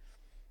energy.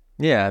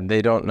 Yeah,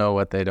 they don't know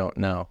what they don't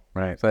know.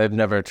 Right. So they've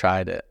never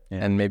tried it,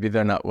 and maybe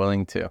they're not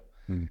willing to.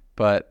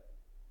 But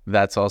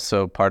that's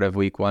also part of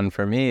week 1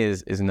 for me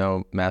is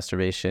no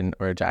masturbation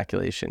or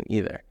ejaculation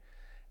either.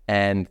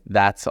 And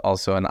that's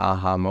also an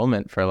aha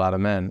moment for a lot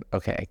of men.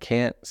 Okay, I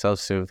can't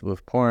self-soothe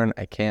with porn.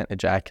 I can't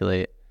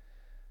ejaculate.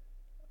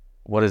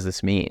 What does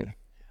this mean?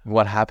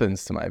 What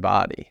happens to my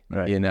body?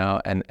 Right.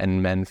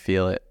 And men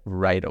feel it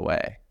right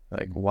away.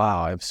 Like,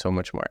 wow, I have so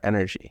much more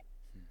energy.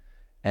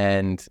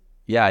 And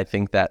yeah, I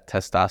think that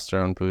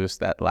testosterone boost,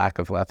 that lack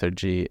of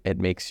lethargy, it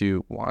makes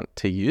you want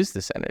to use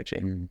this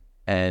energy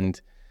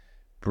and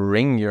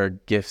bring your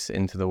gifts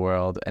into the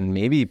world. And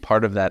maybe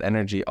part of that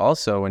energy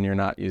also, when you're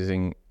not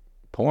using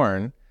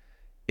porn,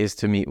 is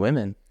to meet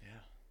women.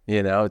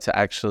 To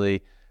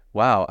actually,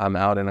 wow, I'm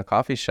out in a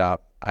coffee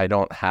shop. I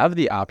don't have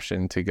the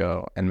option to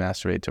go and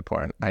masturbate to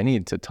porn. I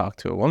need to talk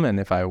to a woman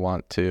if I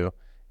want to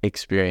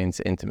experience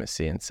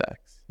intimacy and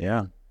sex.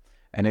 Yeah.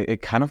 And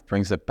it kind of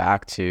brings it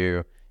back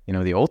to,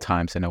 the old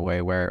times in a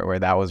way where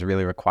that was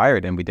really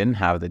required, and we didn't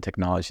have the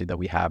technology that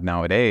we have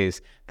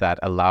nowadays that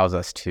allows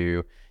us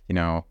to,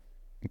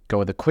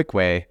 go the quick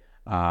way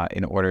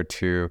in order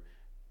to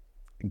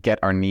get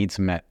our needs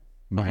met.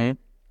 Mm-hmm.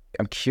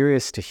 I'm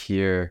curious to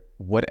hear,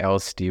 what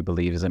else do you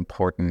believe is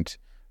important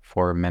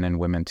for men and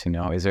women to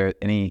know? Is there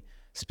any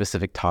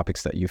specific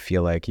topics that you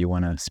feel like you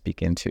want to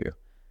speak into?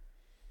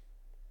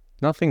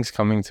 Nothing's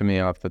coming to me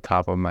off the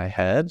top of my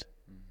head.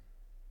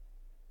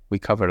 We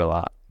covered a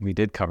lot. We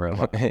did cover a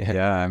lot.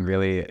 Yeah, I'm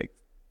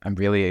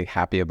really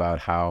happy about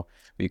how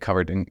we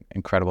covered an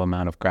incredible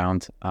amount of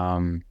ground.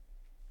 I'm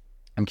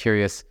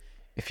curious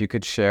if you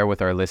could share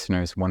with our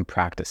listeners one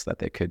practice that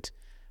they could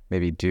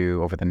maybe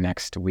do over the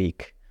next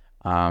week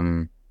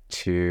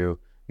to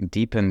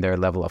deepen their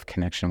level of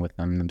connection with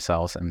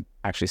themselves and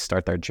actually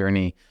start their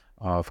journey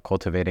of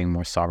cultivating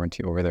more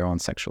sovereignty over their own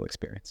sexual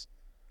experience.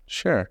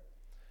 Sure.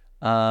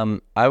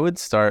 I would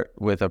start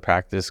with a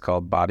practice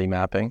called body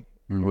mapping,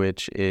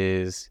 which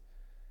is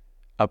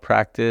a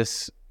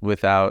practice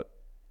without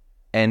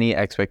any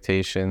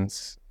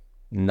expectations.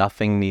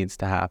 Nothing needs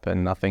to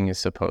happen. Nothing is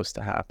supposed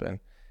to happen.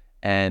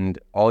 And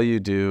all you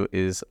do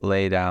is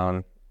lay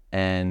down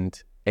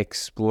and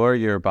explore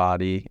your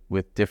body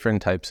with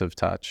different types of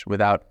touch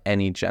without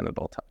any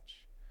genital touch.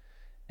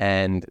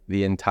 And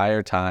the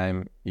entire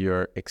time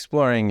you're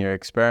exploring, you're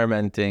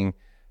experimenting,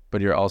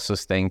 but you're also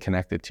staying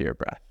connected to your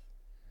breath.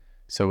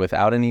 So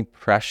without any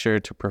pressure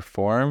to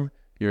perform,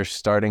 you're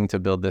starting to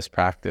build this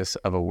practice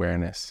of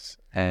awareness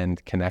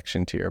and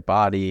connection to your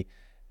body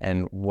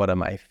and what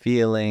am I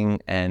feeling?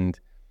 And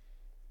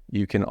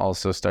you can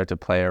also start to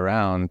play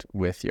around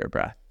with your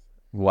breath.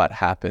 What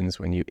happens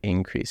when you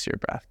increase your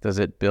breath? Does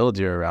it build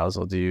your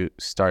arousal? Do you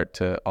start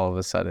to all of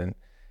a sudden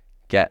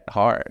get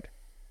hard?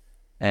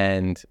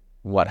 And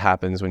what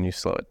happens when you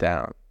slow it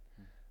down?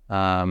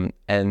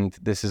 And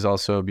this is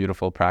also a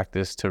beautiful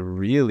practice to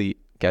really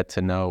get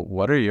to know,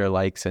 what are your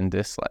likes and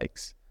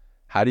dislikes?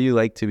 How do you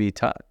like to be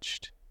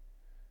touched?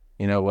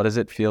 What does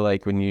it feel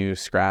like when you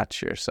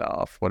scratch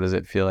yourself? What does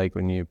it feel like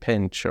when you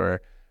pinch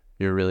or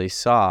you're really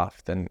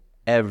soft? And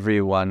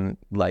everyone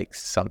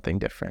likes something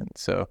different.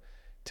 So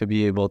to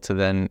be able to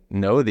then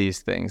know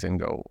these things and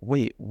go,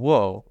 wait,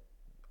 whoa,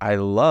 I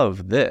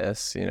love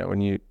this.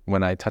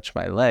 When I touch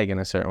my leg in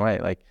a certain way,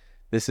 like,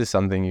 this is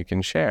something you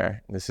can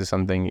share. This is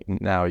something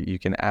now you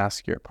can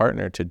ask your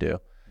partner to do.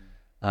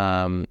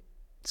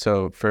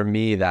 So for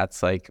me,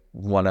 that's like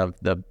one of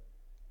the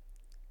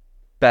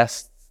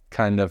best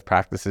kind of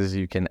practices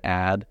you can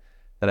add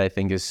that I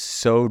think is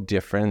so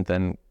different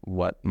than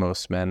what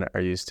most men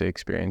are used to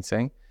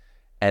experiencing.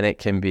 And it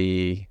can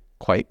be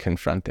quite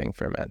confronting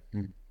for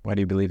men. Why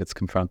do you believe it's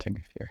confronting,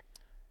 if you're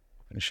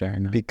open to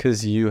sharing that?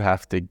 Because you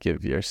have to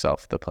give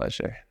yourself the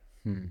pleasure.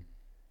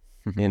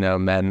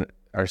 Men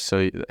are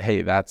so,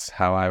 hey, that's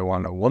how I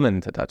want a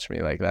woman to touch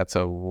me. Like, that's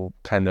a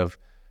kind of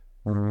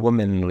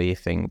womanly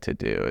thing to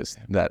do, is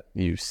that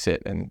you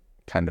sit and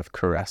kind of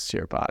caress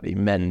your body.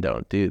 Men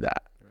don't do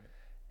that.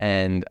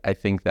 And I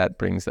think that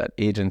brings that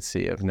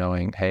agency of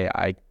knowing, hey,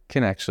 I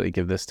can actually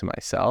give this to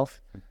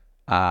myself.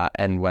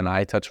 And when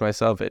I touch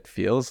myself, it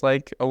feels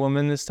like a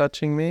woman is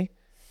touching me,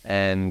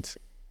 and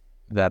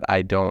that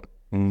I don't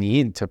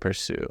need to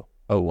pursue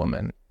a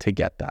woman to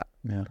get that.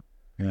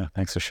 Yeah.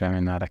 Thanks for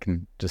sharing that. I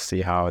can just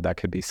see how that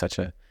could be such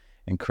an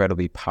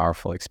incredibly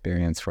powerful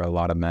experience for a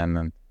lot of men,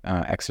 and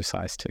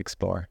exercise to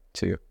explore,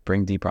 to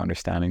bring deeper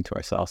understanding to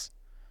ourselves.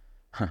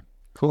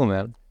 Cool,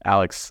 man.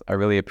 Alex, I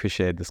really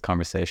appreciate this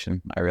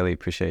conversation. I really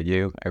appreciate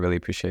you. I really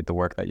appreciate the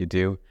work that you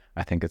do.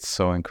 I think it's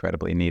so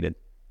incredibly needed.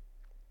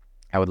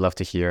 I would love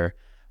to hear,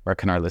 where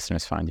can our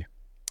listeners find you?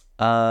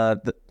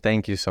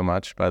 Thank you so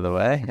much, by the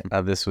way.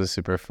 This was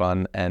super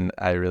fun, and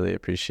I really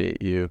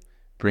appreciate you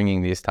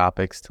bringing these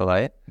topics to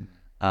light.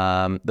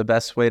 The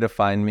best way to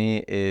find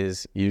me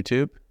is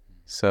YouTube.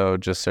 So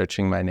just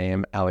searching my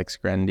name, Alex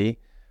Grendi,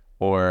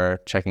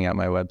 or checking out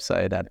my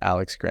website at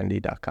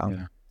alexgrendi.com.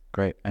 Yeah,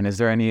 great. And is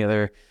there any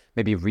other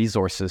maybe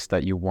resources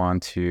that you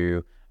want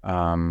to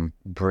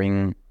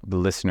bring the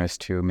listeners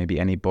to, maybe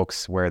any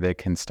books where they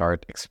can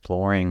start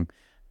exploring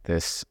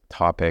this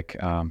topic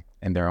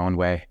in their own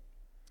way?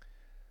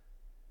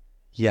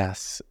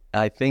 Yes,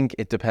 I think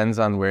it depends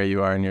on where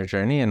you are in your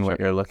journey and what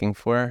you're looking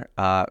for.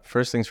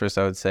 First things first,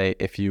 I would say,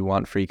 if you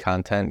want free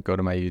content, go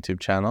to my YouTube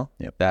channel.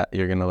 That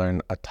you're going to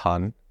learn a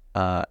ton.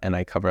 And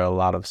I cover a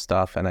lot of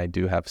stuff, and I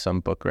do have some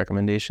book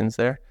recommendations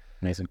there.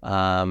 Amazing.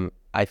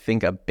 I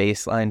think a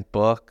baseline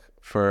book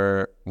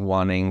for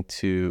wanting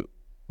to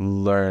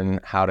learn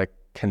how to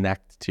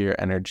connect to your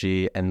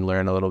energy and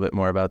learn a little bit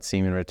more about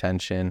semen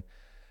retention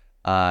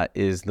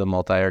is The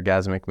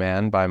Multi-Orgasmic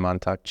Man by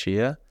Montauk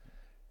Chia.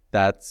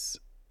 That's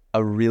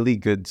a really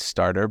good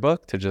starter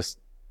book to just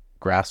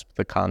grasp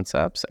the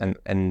concepts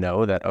and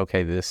know that,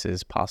 okay, this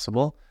is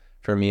possible.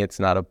 For me, it's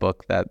not a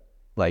book that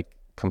like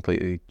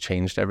completely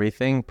changed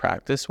everything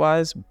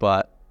practice-wise,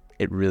 but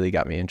it really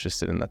got me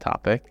interested in the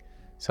topic.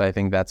 So I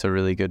think that's a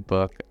really good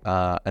book.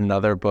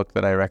 Another book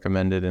that I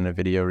recommended in a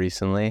video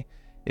recently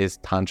is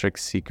Tantric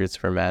Secrets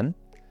for Men.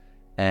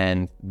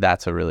 And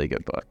that's a really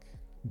good book.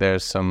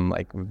 There's some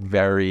like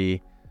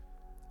very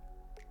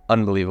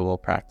unbelievable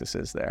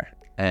practices there.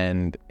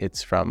 And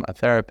it's from a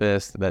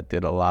therapist that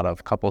did a lot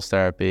of couples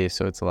therapy.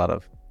 So it's a lot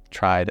of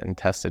tried and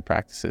tested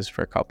practices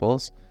for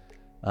couples.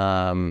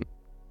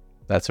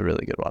 That's a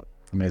really good one.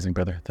 Amazing,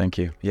 brother. Thank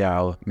you. Yeah,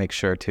 I'll make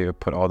sure to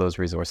put all those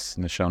resources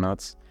in the show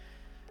notes.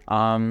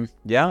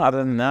 Other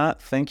than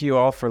that, thank you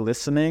all for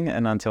listening.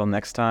 And until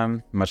next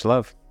time, much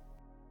love.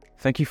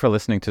 Thank you for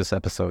listening to this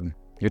episode.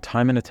 Your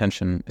time and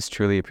attention is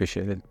truly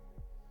appreciated.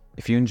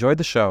 If you enjoyed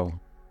the show,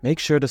 make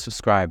sure to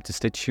subscribe to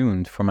stay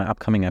tuned for my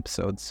upcoming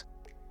episodes.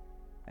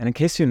 And in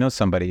case you know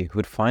somebody who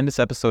would find this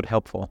episode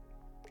helpful,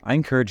 I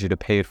encourage you to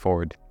pay it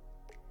forward.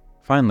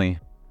 Finally,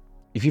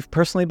 if you've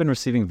personally been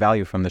receiving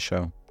value from the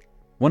show,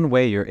 one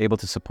way you're able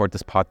to support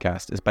this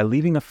podcast is by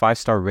leaving a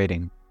 5-star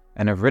rating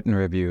and a written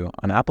review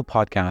on Apple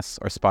Podcasts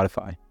or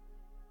Spotify.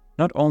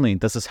 Not only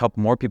does this help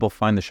more people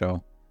find the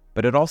show,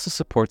 but it also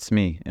supports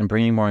me in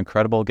bringing more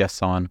incredible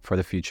guests on for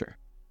the future.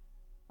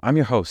 I'm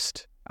your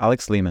host,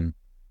 Alex Lehman,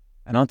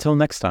 and until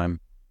next time,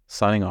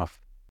 signing off.